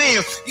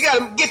understand. You got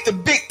to get the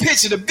big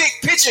picture. The big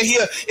picture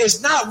here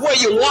is not where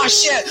you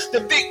wash at.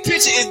 The big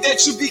picture is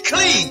that you be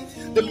clean.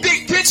 The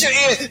big picture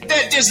is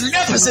that this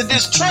leprosy,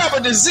 this terrible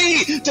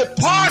disease,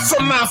 depart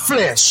from my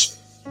flesh.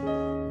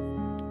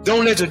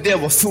 Don't let the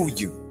devil fool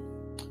you.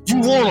 You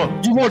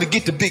want to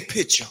get the big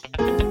picture.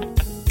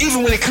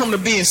 Even when it comes to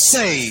being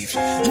saved,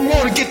 you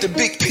want to get the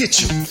big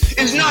picture.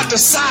 It's not the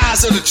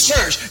size of the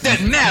church that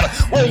matter.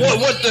 What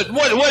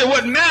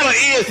matter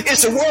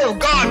is the word of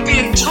God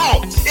being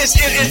taught. It's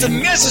the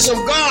message of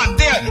God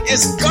there.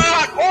 It's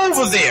God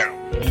over there.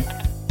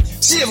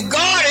 See, if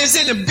God is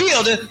in the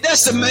building,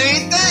 that's the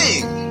main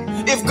thing.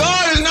 If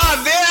God is not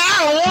there,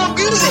 I don't want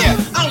to be there.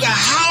 I don't care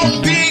how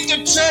big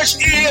the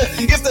church is.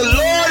 If the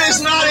Lord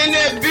is not in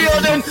that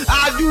building,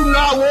 I do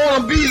not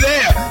want to be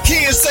there.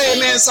 Kids say,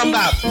 man,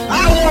 somebody,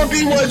 I want to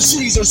be what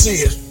Jesus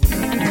is.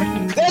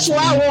 That's where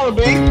I want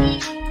to be.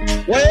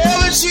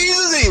 Wherever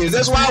Jesus is,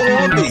 that's where I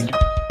want to be.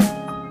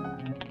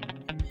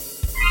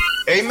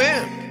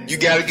 Amen. You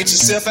got to get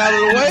yourself out of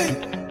the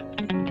way.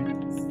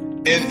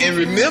 And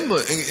remember,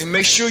 and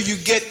make sure you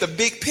get the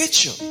big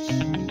picture.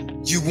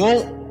 You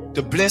want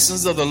the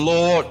blessings of the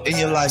Lord in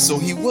your life. So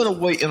he went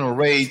away in a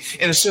rage,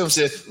 and the servant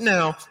said,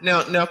 now,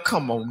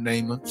 come on,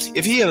 Naaman.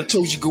 If he had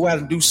told you to go out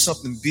and do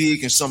something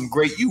big and something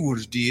great, you would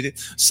have did it.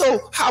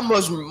 So how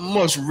much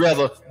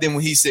rather than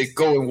when he said,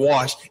 go and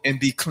wash and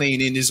be clean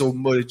in this old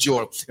muddy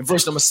Jordan. In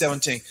verse number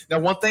 17. Now,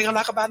 one thing I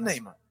like about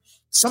Naaman,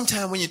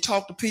 sometimes when you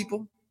talk to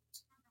people,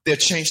 they'll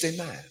change their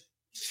mind.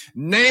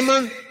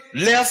 Naaman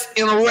left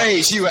in a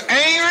rage. He was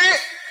angry,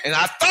 and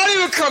I thought he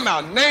would come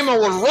out. Naaman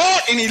was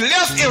wrought, and he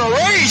left in a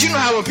rage. You know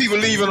how when people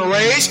leave in a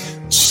rage,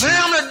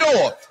 slam the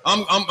door.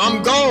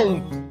 I'm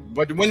gone.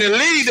 But when they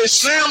leave, they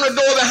slam the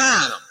door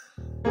behind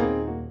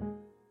them.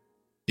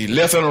 He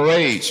left in a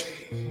rage.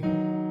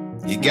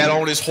 He got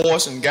on his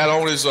horse and got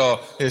on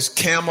his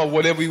camel,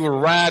 whatever he was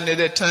riding at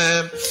that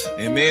time,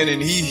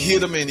 and he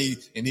hit him, and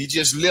he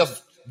just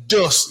left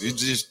dust. It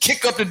just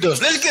kick up the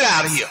dust. Let's get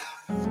out of here.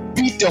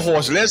 Beat the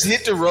horse. Let's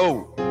hit the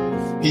road.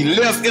 He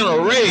left in a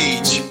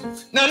rage.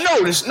 Now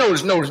notice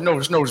verse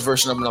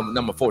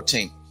number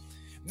 14.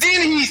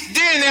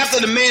 Then after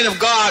the man of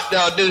God,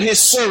 his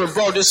servant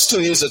brought this to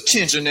his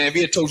attention. Now, if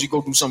he had told you to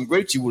go do something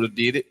great, you would have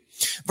did it.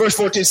 Verse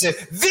 14 said,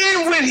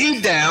 then went he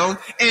down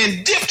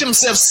and dipped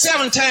himself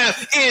 7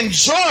 times in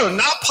Jordan.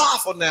 Not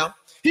powerful now.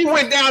 He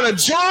went down to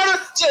Jordan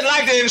just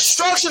like the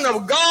instruction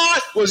of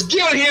God was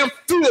given him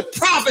through the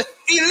prophet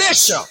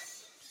Elisha.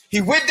 He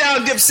went down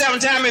and dipped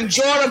 7 times in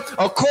Jordan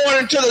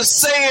according to the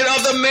saying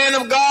of the man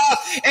of God,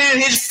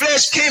 and his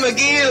flesh came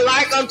again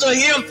like unto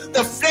him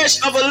the flesh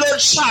of a little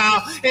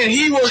child, and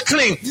he was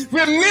clean.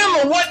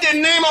 Remember, what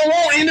did Naaman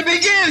want in the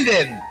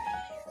beginning?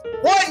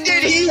 What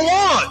did he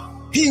want?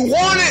 He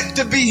wanted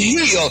to be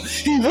healed.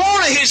 He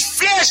wanted his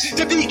flesh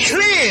to be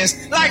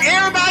cleansed like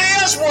everybody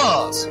else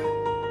was.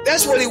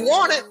 That's what he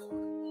wanted.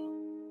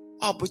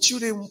 Oh, but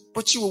you didn't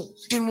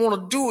want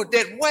to do it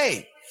that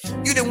way.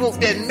 You didn't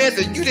want that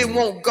method. You didn't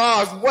want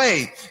God's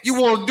way. You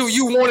want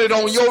it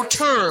on your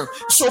term.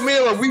 So many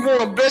of us, we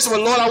want to bless him.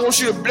 But Lord, I want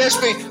you to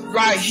bless me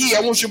right here.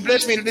 I want you to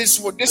bless me this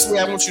way.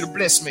 I want you to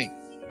bless me.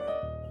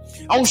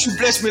 I want you to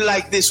bless me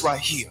like this right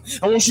here.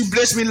 I want you to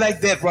bless me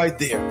like that right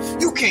there.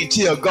 You can't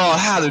tell God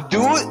how to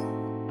do it.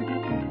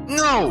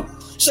 No.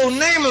 So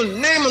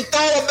Naaman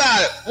thought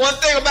about it. One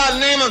thing about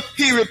Naaman,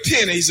 he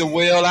repented. He said,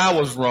 well, I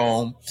was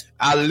wrong.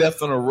 I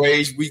left in a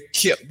rage. We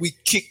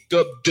kicked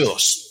up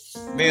dust.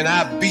 Man,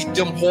 I beat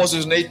them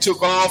horses and they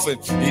took off, and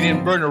he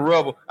didn't burn the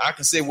rubber. I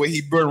can say, well, he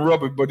burned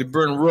rubber, but he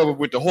burned rubber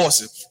with the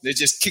horses. They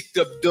just kicked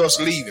up dust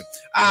leaving.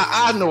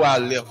 I know I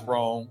left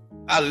wrong.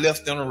 I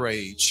left in a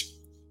rage,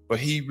 but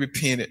he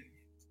repented.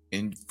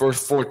 In verse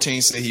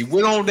 14 said he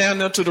went on down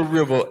there to the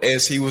river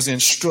as he was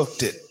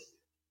instructed.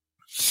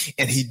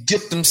 And he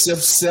dipped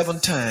himself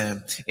 7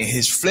 times, and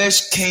his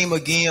flesh came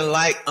again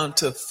like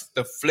unto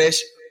the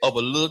flesh of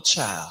a little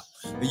child.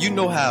 You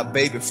know how a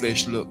baby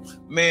flesh look.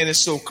 Man, it's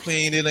so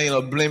clean. It ain't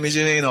a blemish.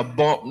 It ain't a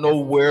bump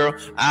nowhere.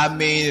 I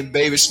mean,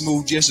 baby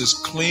smooth, just as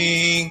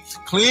clean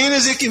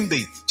as it can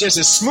be, just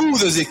as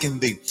smooth as it can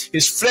be.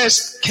 His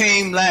flesh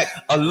came like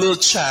a little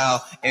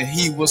child, and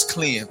he was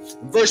clean.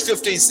 Verse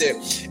 15 said,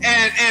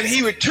 and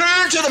he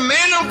returned to the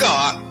man of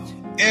God,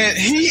 and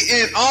he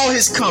and all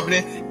his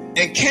company,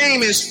 and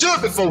came and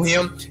stood before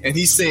him, and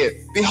he said,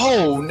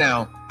 behold,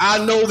 now I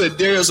know that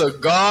there is a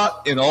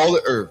God in all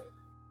the earth,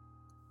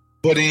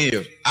 but in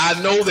Israel. I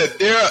know that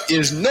there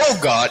is no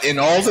God in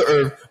all the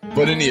earth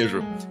but in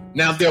Israel.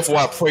 Now, therefore,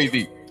 I pray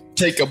thee,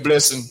 take a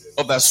blessing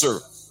of thy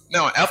servant.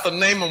 Now, after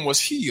Naaman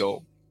was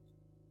healed,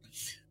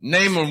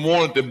 Naaman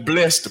wanted to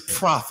bless the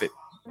prophet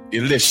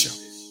Elisha.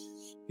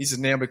 He said,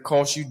 now,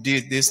 because you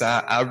did this,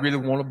 I really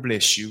want to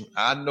bless you.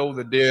 I know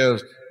that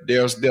there's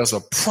a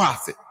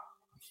prophet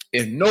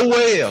and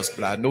nowhere else,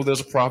 but I know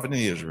there's a prophet in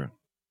Israel.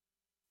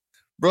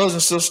 Brothers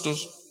and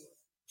sisters,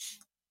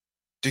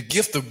 the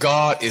gift of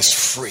God is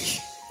free.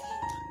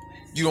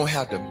 You don't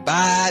have to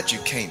buy it. You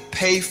can't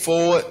pay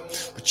for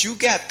it. But you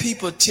got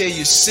people tell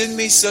you, send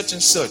me such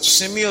and such.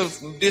 Send me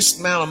this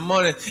amount of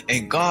money,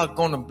 and God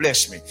going to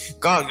bless me.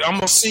 God, I'm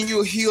going to send you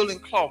a healing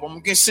cloth. I'm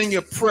going to send you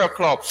a prayer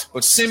cloth.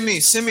 But send me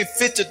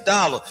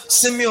 $50.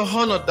 Send me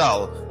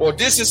 $100. Or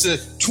this is a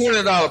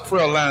 $20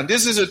 prayer line.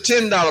 This is a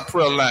 $10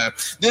 prayer line.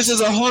 This is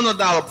a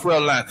 $100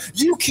 prayer line.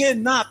 You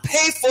cannot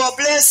pay for a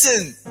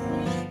blessing.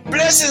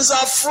 Blessings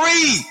are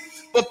free.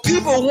 But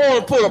people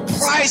want to put a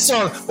price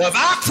on it. Well, if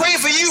I pray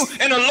for you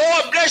and the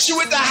Lord bless you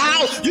with the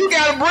house, you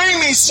got to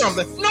bring me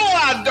something. No,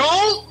 I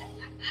don't.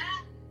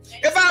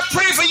 If I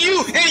pray for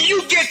you and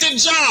you get the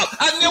job,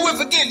 I never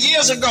forget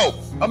years ago,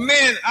 A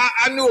man,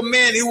 I knew a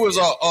man. He was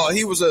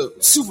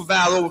a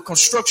supervisor over a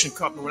construction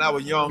company when I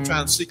was young,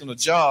 trying to seek a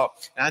job.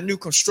 And I knew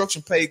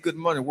construction paid good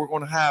money, work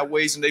on the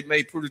highways, and they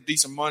made pretty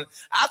decent money.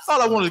 I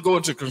thought I wanted to go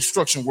into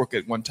construction work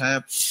at one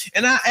time.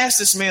 And I asked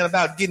this man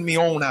about getting me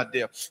on out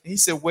there. And he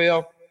said,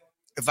 well,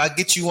 if I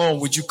get you on,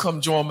 would you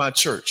come join my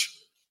church?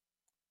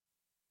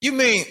 You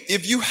mean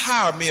if you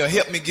hire me or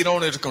help me get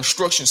on at a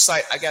construction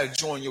site, I got to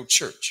join your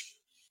church?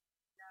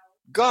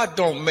 God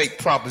don't make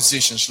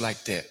propositions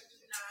like that.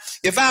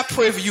 If I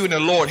pray for you and the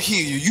Lord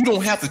hear you, you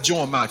don't have to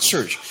join my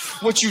church.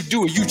 What you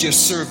do is you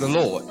just serve the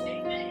Lord.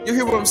 You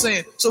hear what I'm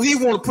saying? So he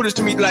want to put it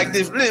to me like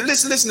this.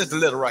 Listen to the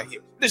letter right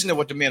here. Listen to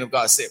what the man of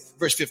God said.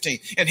 Verse 15.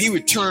 And he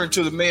returned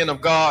to the man of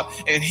God,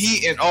 and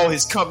he and all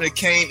his company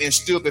came and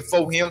stood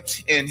before him.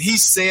 And he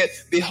said,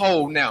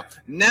 behold, now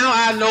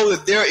I know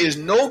that there is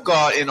no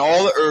God in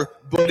all the earth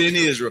but in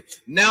Israel.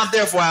 Now,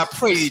 therefore, I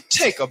pray you,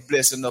 take a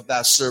blessing of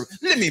thy servant.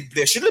 Let me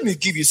bless you. Let me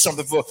give you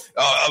something for,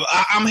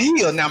 I'm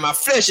healed now. My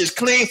flesh is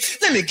clean.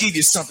 Let me give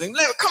you something.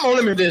 Come on,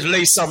 let me just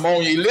lay something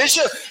on you,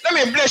 Elisha. Let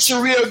me bless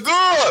you real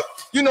good.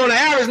 You know, the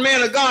average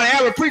man of God, the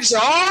average preacher say,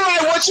 all right,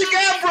 what you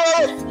got,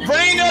 brother?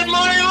 Bring that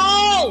money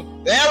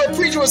on. The average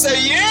preacher will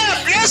say,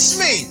 yeah, bless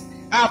me.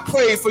 I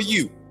pray for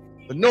you.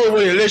 But know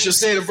what Elisha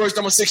said in verse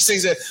number 16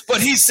 said,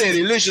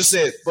 Elisha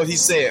said,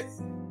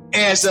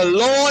 as the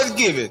Lord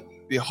giveth,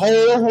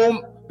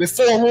 behold,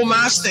 before whom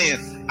I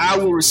stand, I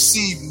will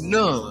receive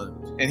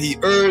none. And he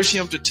urged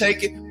him to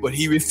take it, but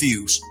he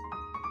refused.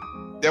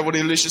 That's what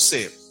Elisha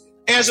said.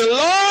 As the Lord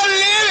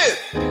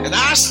liveth, and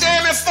I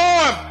stand before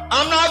him,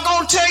 I'm not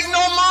going to take no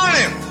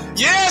money.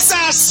 Yes,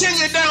 I send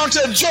you down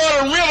to the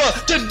Jordan River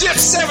to dip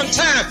 7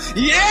 times.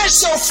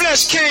 Yes, your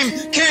flesh came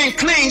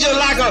clean just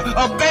like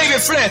a baby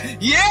flesh.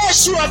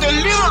 Yes, you are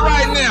delivered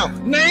right now,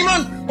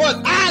 Naaman,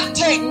 but I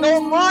take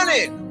no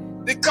money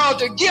because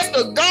the gift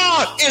of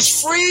God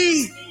is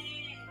free.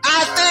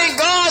 I thank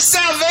God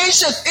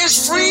salvation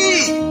is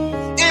free.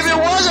 If it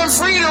wasn't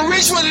free, the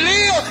rich would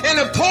live and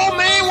the poor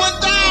man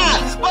would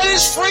die. But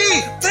it's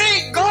free.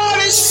 Thank God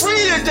it's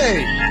free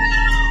today.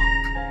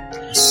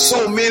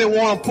 So many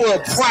want to put a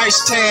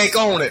price tag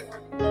on it.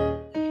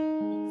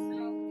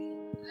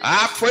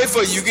 I pray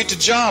for you get the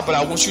job, but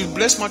I want you to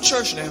bless my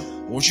church now.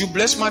 I want you to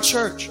bless my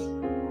church.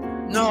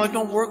 No, it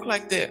don't work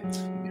like that.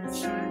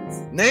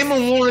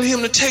 Naaman wanted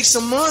him to take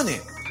some money.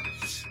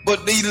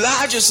 But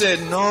Elijah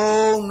said,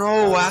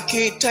 no, I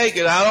can't take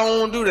it. I don't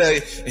want to do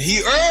that. And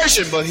he urged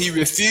him, but he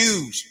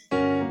refused.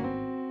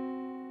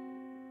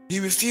 He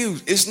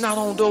refused. It's not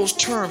on those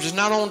terms. It's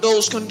not on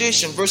those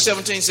conditions. Verse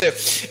 17 said,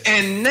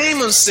 and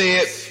Naaman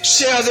said,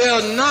 shall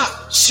there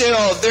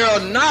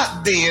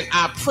not then,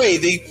 I pray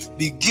thee,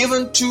 be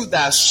given to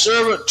thy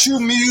servant 2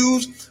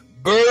 mules,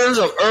 burdens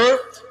of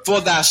earth,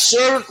 for thy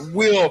servant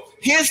will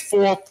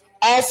henceforth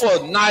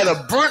offer neither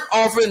burnt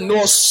offering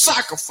nor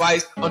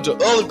sacrifice unto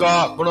other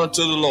God, but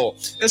unto the Lord.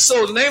 And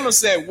so Naaman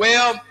said,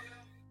 well,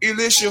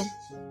 Elisha,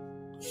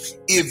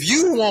 if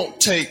you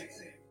won't take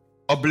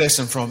a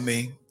blessing from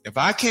me, if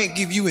I can't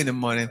give you any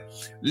money,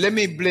 let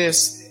me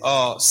bless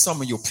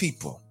some of your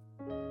people.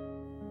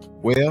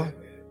 Well,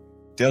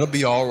 that'll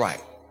be all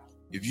right.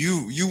 If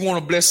you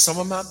want to bless some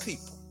of my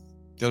people,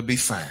 that'll be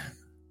fine.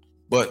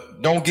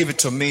 But don't give it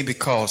to me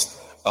because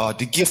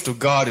the gift of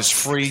God is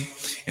free,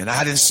 and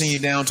I didn't send you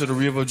down to the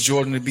river of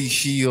Jordan to be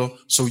healed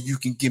so you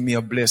can give me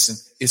a blessing.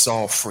 It's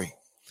all free.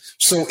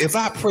 So if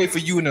I pray for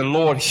you and the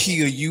Lord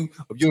heal you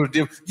of your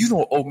addiction, you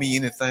don't owe me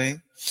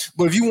anything.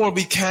 But if you want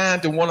to be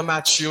kind to one of my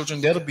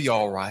children, that'll be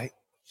all right.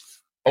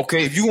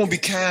 Okay, if you want to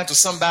be kind to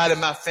somebody in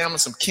my family,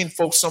 some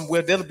kinfolk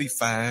somewhere, that'll be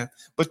fine.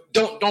 But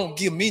don't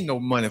give me no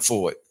money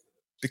for it,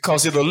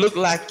 because it'll look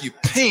like you're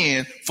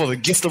paying for the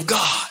gift of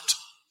God.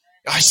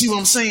 I see what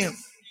I'm saying?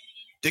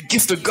 The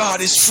gift of God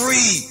is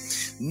free.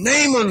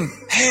 Naaman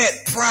had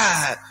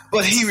pride,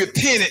 but he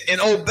repented and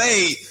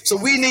obeyed. So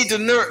we need to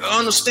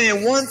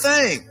understand one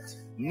thing.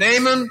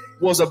 Naaman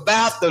was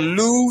about to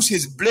lose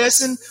his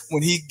blessing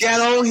when he got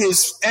on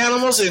his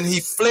animals and he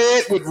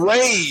fled with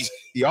rage.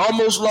 He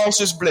almost lost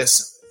his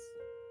blessing.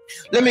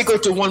 Let me go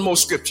to one more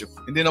scripture,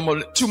 and then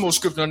two more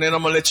scriptures, and then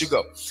I'm going to let you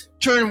go.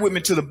 Turn with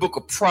me to the book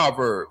of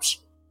Proverbs.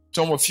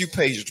 Turn a few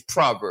pages to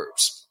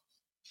Proverbs.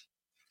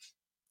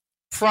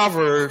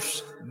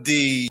 Proverbs,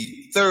 the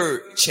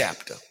 3rd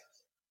chapter.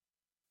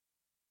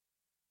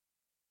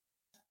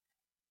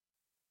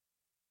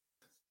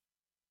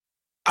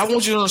 I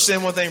want you to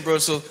understand one thing, brother.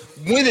 So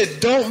when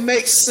it don't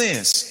make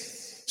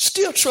sense,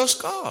 still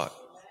trust God.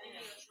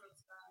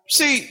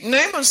 See,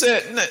 Naaman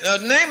said,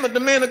 the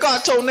man of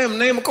God told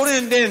Naaman, go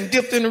in there and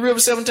dip in the river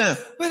 7 times.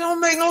 But it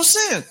don't make no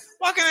sense.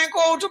 Why can't they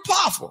go to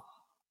Potiphar?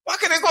 Why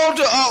can't they go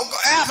to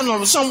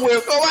Avenue or somewhere?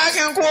 Why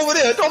can't they go over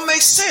there? It don't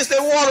make sense.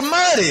 That water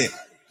muddy.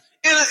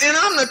 And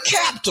I'm the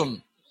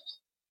captain.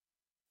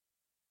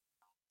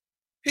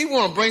 He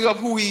want to bring up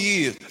who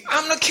he is.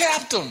 I'm the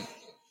captain.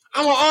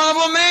 I'm an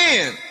honorable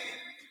man.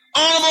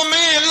 Honorable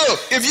man, look,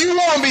 if you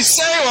want to be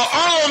saved, an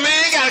honorable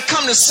man got to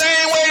come the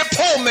same way the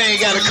poor man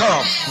got to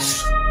come.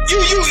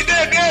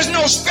 There's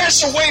no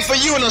special way for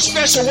you and a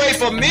special way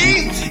for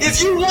me.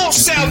 If you want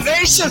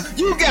salvation,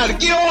 you got to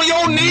get on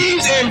your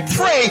knees and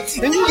pray.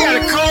 And you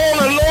got to call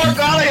on the Lord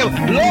God of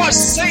heaven. Lord,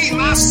 save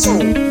my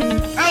soul.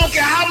 I don't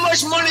care how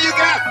much money you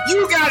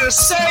got to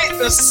say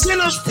the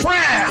sinner's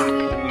prayer.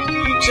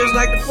 Just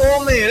like the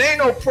poor man. There ain't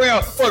no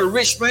prayer for the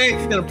rich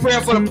man and a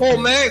prayer for the poor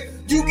man.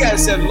 You got to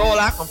say, Lord,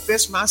 I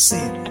confess my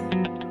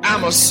sin.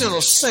 I'm a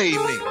sinner, save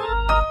me.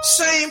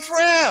 Same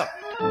prayer.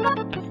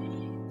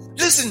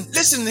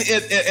 Listen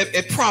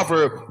at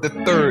Proverbs, the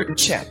 3rd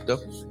chapter,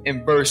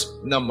 in verse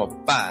number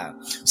 5.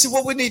 See,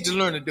 what we need to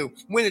learn to do,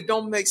 when it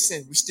don't make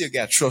sense, we still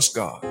got to trust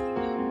God.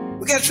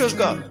 We got to trust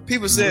God.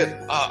 People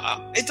said,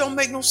 it don't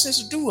make no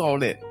sense to do all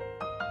that.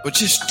 But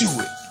just do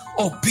it.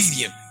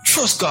 Obedient.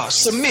 Trust God.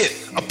 Submit.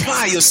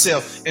 Apply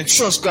yourself and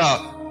trust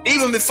God.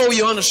 Even before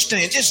you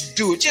understand, just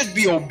do it. Just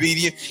be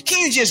obedient. Can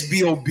you just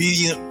be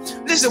obedient?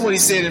 Listen to what he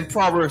said in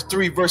Proverbs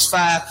 3, verse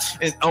 5,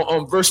 and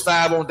on verse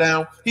 5 on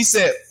down. He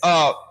said,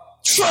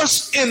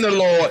 trust in the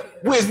Lord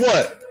with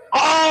what?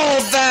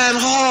 All thine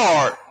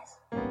heart.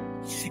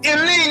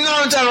 And lean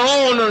not unto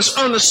our own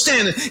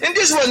understanding. And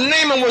this is what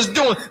Naaman was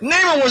doing.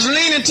 Naaman was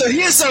leaning to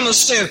his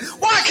understanding.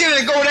 Why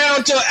can't it go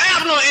down to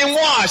Abner and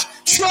watch?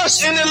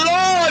 Trust in the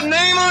Lord,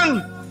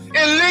 Naaman,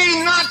 and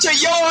lean not to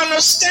your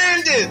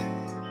understanding.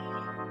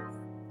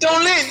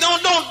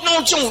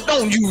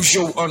 Don't use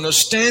your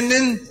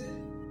understanding,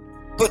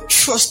 but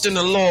trust in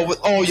the Lord with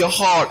all your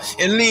heart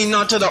and lean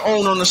not to their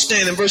own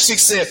understanding. Verse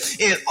 6 said,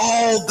 in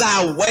all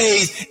thy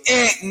ways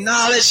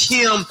acknowledge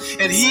him,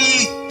 and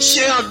he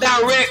shall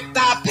direct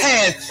thy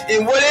path.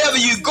 And whatever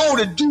you go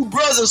to do,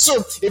 brothers, so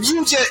if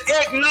you just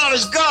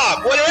acknowledge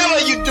God,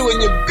 whatever you do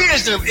in your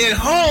business, in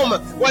home,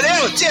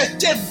 whatever,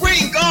 just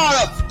bring God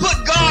up.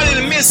 Put God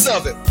in the midst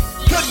of it.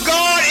 Put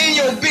God in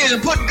your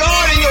business. Put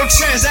God in your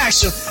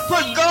transaction.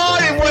 Put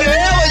God in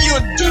whatever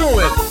you're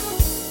doing.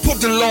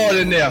 Put the Lord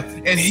in there,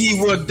 and he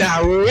will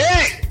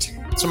direct.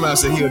 Somebody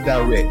said he'll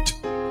direct.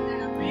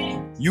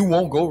 You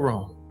won't go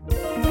wrong.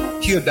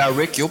 He'll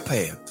direct your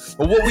path.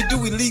 But what we do,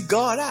 we leave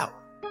God out.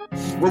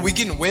 Well,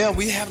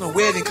 we having a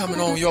wedding coming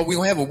on, y'all. We're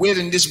going to have a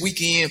wedding this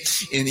weekend.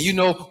 And,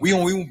 we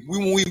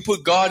won't even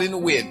put God in the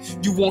wedding.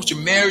 You want your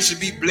marriage to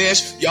be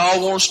blessed.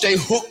 Y'all want to stay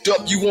hooked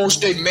up. You want to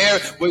stay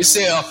married. But it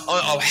say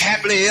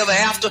happily ever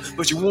after.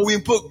 But you won't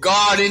even put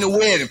God in the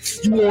wedding.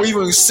 You won't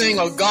even sing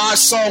a God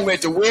song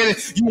at the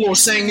wedding. You won't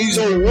sing these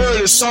old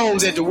worldly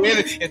songs at the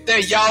wedding and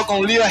think y'all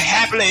going to live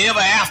happily ever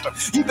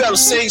after. You better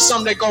sing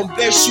something that's going to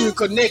bless you and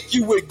connect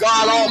you with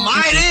God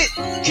Almighty.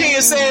 Can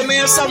you say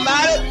amen,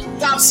 somebody?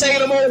 Stop saying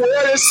them old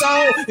worldly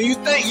songs, and you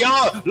think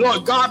y'all,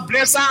 Lord God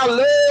bless our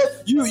love.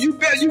 You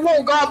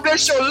want God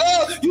bless your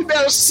love. You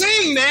better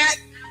sing that.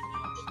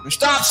 And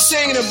stop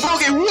singing the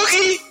boogie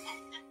woogie.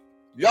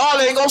 Y'all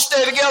ain't gonna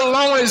stay together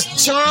long as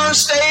John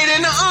stayed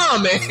in the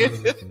army.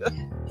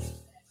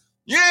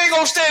 You ain't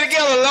gonna stay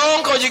together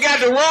long because you got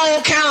the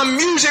wrong kind of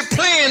music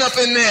playing up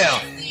in there.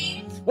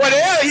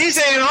 Whatever he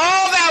said, in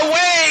all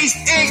thy ways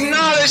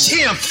acknowledge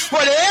him.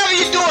 Whatever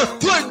you're doing,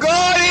 put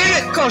God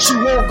in it because you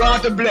want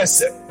God to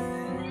bless it.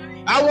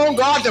 I want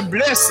God to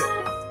bless it.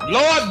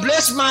 Lord,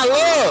 bless my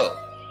love.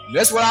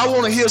 That's what I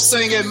want to hear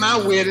sing at my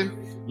wedding.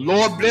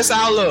 Lord, bless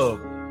our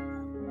love.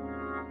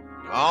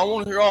 I don't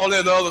want to hear all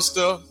that other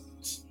stuff.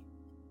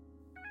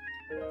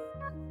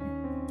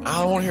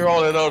 I don't want to hear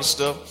all that other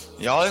stuff.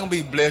 Y'all ain't going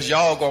to be blessed.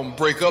 Y'all going to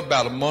break up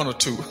about a month or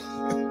two.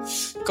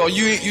 Because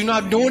you're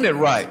not doing it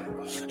right.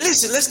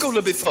 Listen, let's go a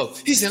little bit further.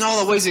 He said, in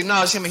all the ways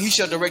acknowledge him, and he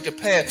shall direct the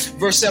path.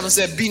 Verse 7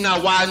 said, be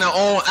not wise in thy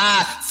own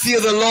eye, fear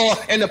the Lord,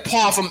 and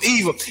depart from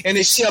evil. And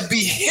it shall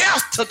be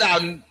health to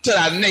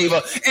thy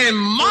neighbor, and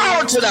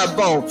marrow to thy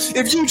bone.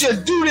 If you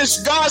just do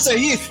this, God said,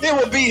 it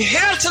will be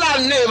health to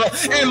thy neighbor,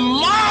 and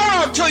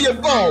marrow to your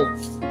bone.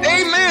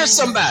 Amen,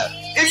 somebody.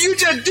 If you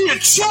just do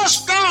it,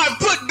 trust God,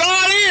 put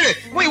God in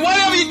it. Wait,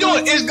 whatever you're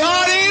doing, is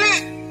God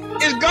in it?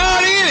 Is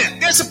God in it?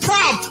 That's a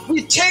problem.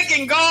 We're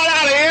taking God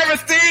out of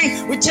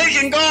everything. We're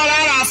taking God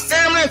out of our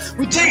family.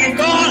 We're taking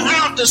God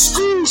out of the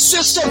school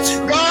system.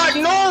 God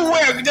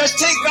nowhere. We just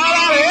take God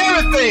out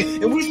of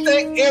everything. And we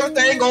think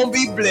everything going to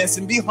be blessed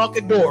and be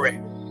hunky-dory.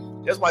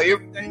 That's why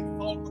everything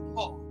falls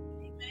apart.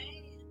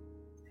 Amen.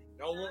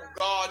 Don't want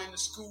God in the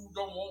school.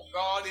 Don't want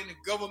God in the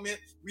government.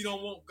 We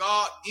don't want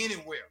God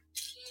anywhere.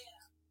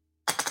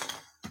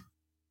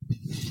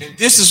 Yeah. And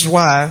this is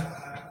why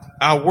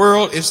our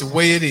world is the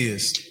way it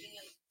is.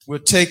 We're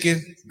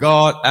taking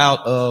God out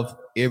of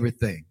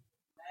everything.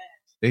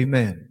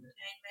 Amen. Amen.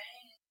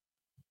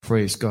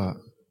 Praise God.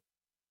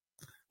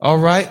 All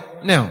right.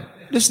 Now,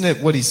 listen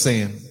to what he's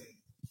saying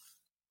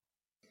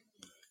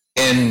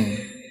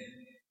in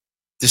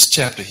this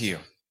chapter here.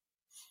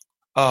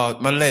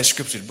 My last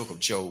scripture is the book of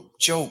Job.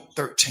 Job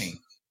 13.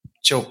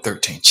 Job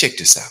 13. Check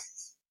this out.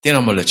 Then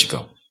I'm going to let you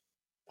go.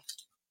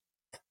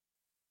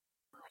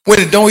 When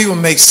it don't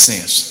even make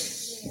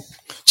sense,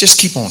 just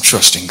keep on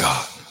trusting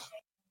God.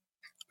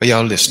 Are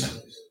y'all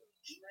listening?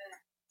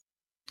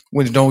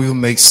 When it don't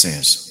even make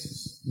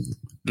sense,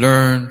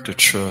 learn to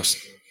trust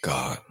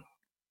God.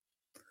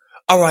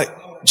 All right,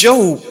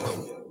 Job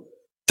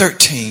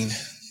 13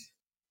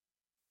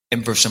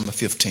 and verse number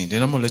 15.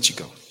 Then I'm going to let you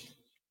go.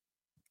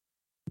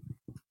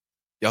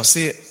 Y'all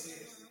see it?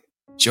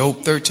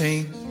 Job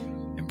 13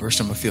 and verse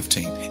number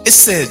 15. It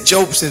says,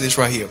 Job said this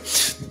right here.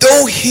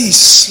 Though he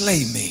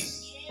slay me,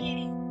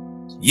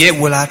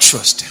 yet will I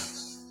trust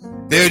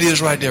him. There it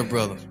is right there,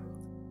 brother.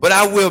 But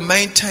I will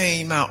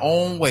maintain my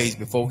own ways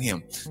before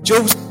him.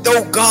 Job,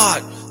 though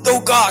God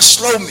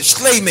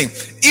slay me,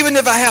 even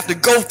if I have to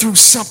go through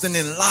something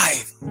in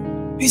life,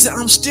 he said,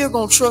 I'm still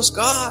going to trust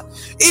God.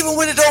 Even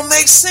when it don't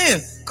make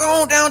sense.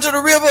 Go on down to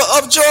the river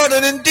of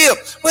Jordan and dip.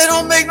 But it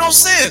don't make no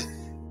sense.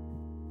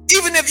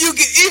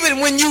 Even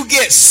when you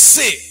get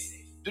sick,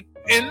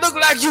 and look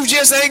like you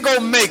just ain't going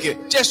to make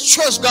it, just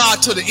trust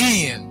God to the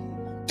end.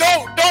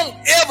 Don't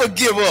ever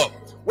give up.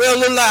 Well,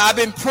 little I've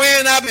been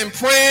praying.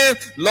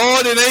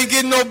 Lord, it ain't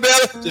getting no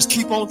better. Just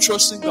keep on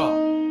trusting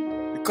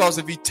God. Because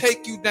if he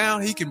take you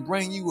down, he can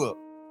bring you up.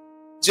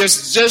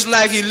 Just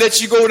like he lets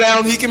you go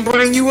down, he can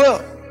bring you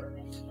up.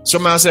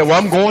 Somebody said, well,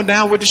 I'm going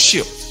down with the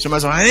ship.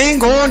 Somebody said, I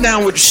ain't going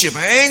down with the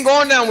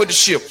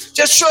ship.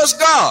 Just trust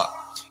God.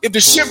 If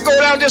the ship go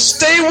down, just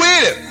stay with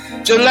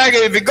it. Just like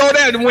if it go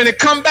down, when it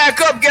come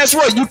back up, guess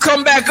what? You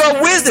come back up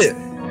with it.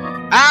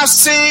 I've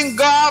seen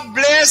God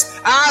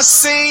bless. I've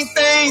seen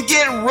things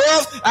get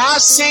rough.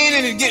 I've seen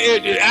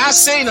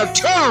a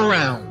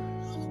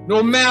turnaround.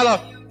 No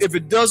matter if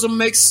it doesn't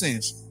make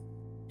sense,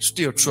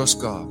 still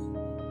trust God.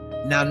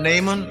 Now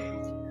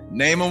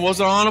Naaman was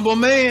an honorable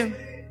man.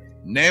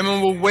 Naaman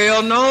was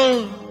well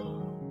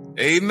known.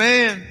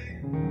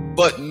 Amen.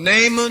 But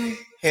Naaman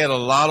had a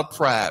lot of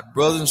pride.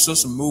 Brothers and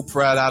sisters, move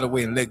pride out of the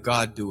way and let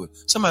God do it.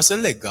 Somebody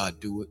said, let God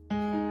do it.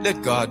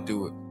 Let God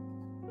do it.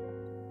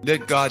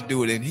 Let God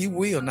do it. And he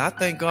will. And I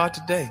thank God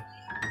today.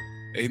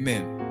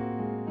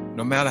 Amen.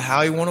 No matter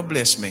how he want to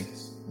bless me,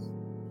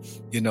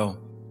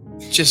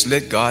 just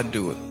let God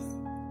do it.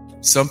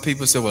 Some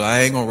people say, well, I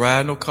ain't going to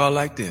ride no car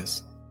like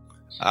this.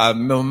 I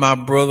remember my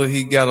brother,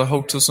 he got a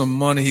hold to some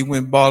money. He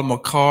went and bought him a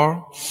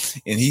car,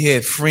 and he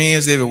had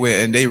friends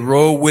everywhere, and they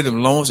rode with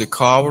him long as the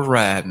car was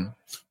riding.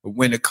 But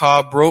when the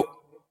car broke,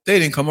 they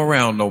didn't come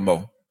around no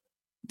more.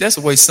 That's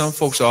the way some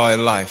folks are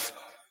in life.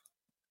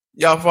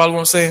 Y'all follow what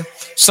I'm saying?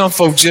 Some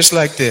folks just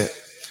like that.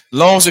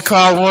 Long as the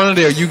car running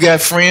there, you got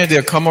friends,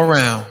 they'll come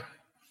around.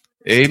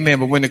 Amen.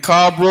 But when the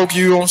car broke,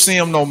 you don't see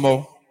them no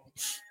more.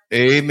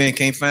 Amen.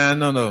 Can't find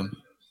none of them.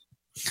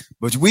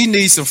 But we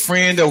need some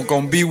friends that are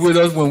going to be with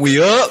us when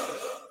we up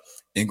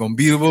and going to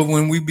be with us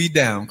when we be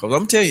down. Because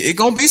I'm telling you, it's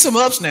going to be some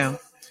ups now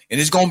and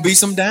it's going to be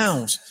some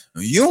downs.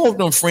 You don't want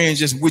them friends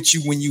just with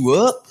you when you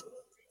up.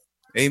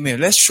 Amen.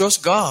 Let's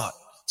trust God.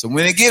 So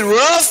when it get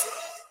rough,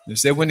 they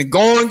said when the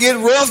going get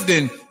rough,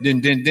 then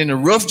the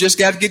rough just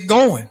got to get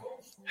going.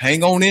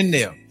 Hang on in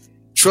there.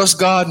 Trust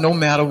God no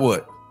matter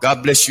what.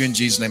 God bless you in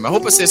Jesus' name. I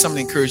hope I said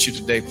something to encourage you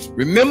today.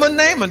 Remember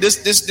Naaman. This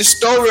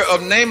story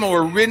of Naaman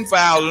was written for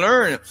our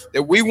learning,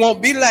 that we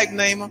won't be like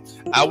Naaman.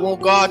 I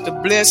want God to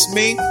bless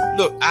me.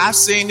 Look, I've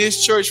seen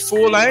this church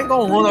full. I ain't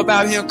going to run up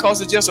out here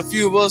because it's just a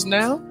few of us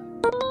now.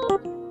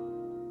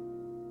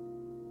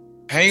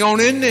 Hang on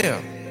in there.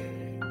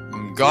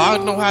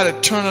 God know how to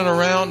turn it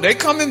around. They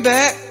coming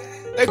back.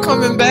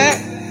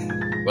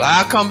 Well,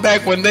 I'll come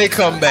back when they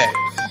come back.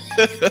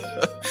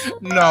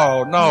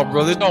 No,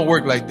 brother. It don't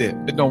work like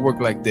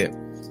that.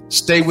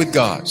 Stay with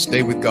God,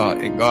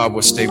 and God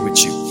will stay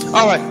with you.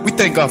 All right. We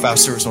thank God for our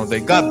service on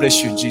today. God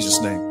bless you in Jesus'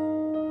 name.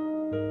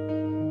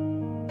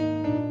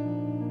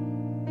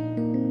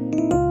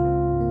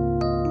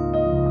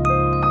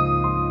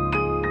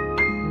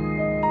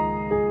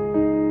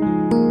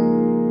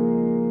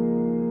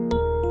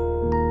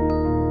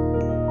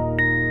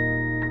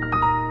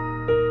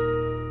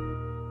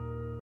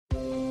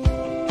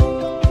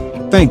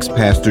 Thanks,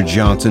 Pastor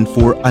Johnson,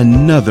 for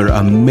another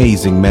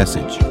amazing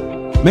message.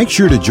 Make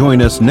sure to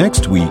join us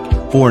next week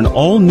for an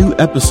all-new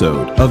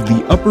episode of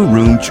the Upper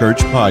Room Church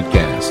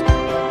Podcast.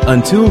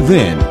 Until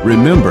then,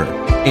 remember,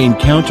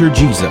 encounter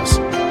Jesus,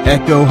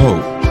 echo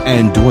hope,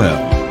 and dwell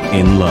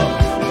in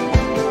love.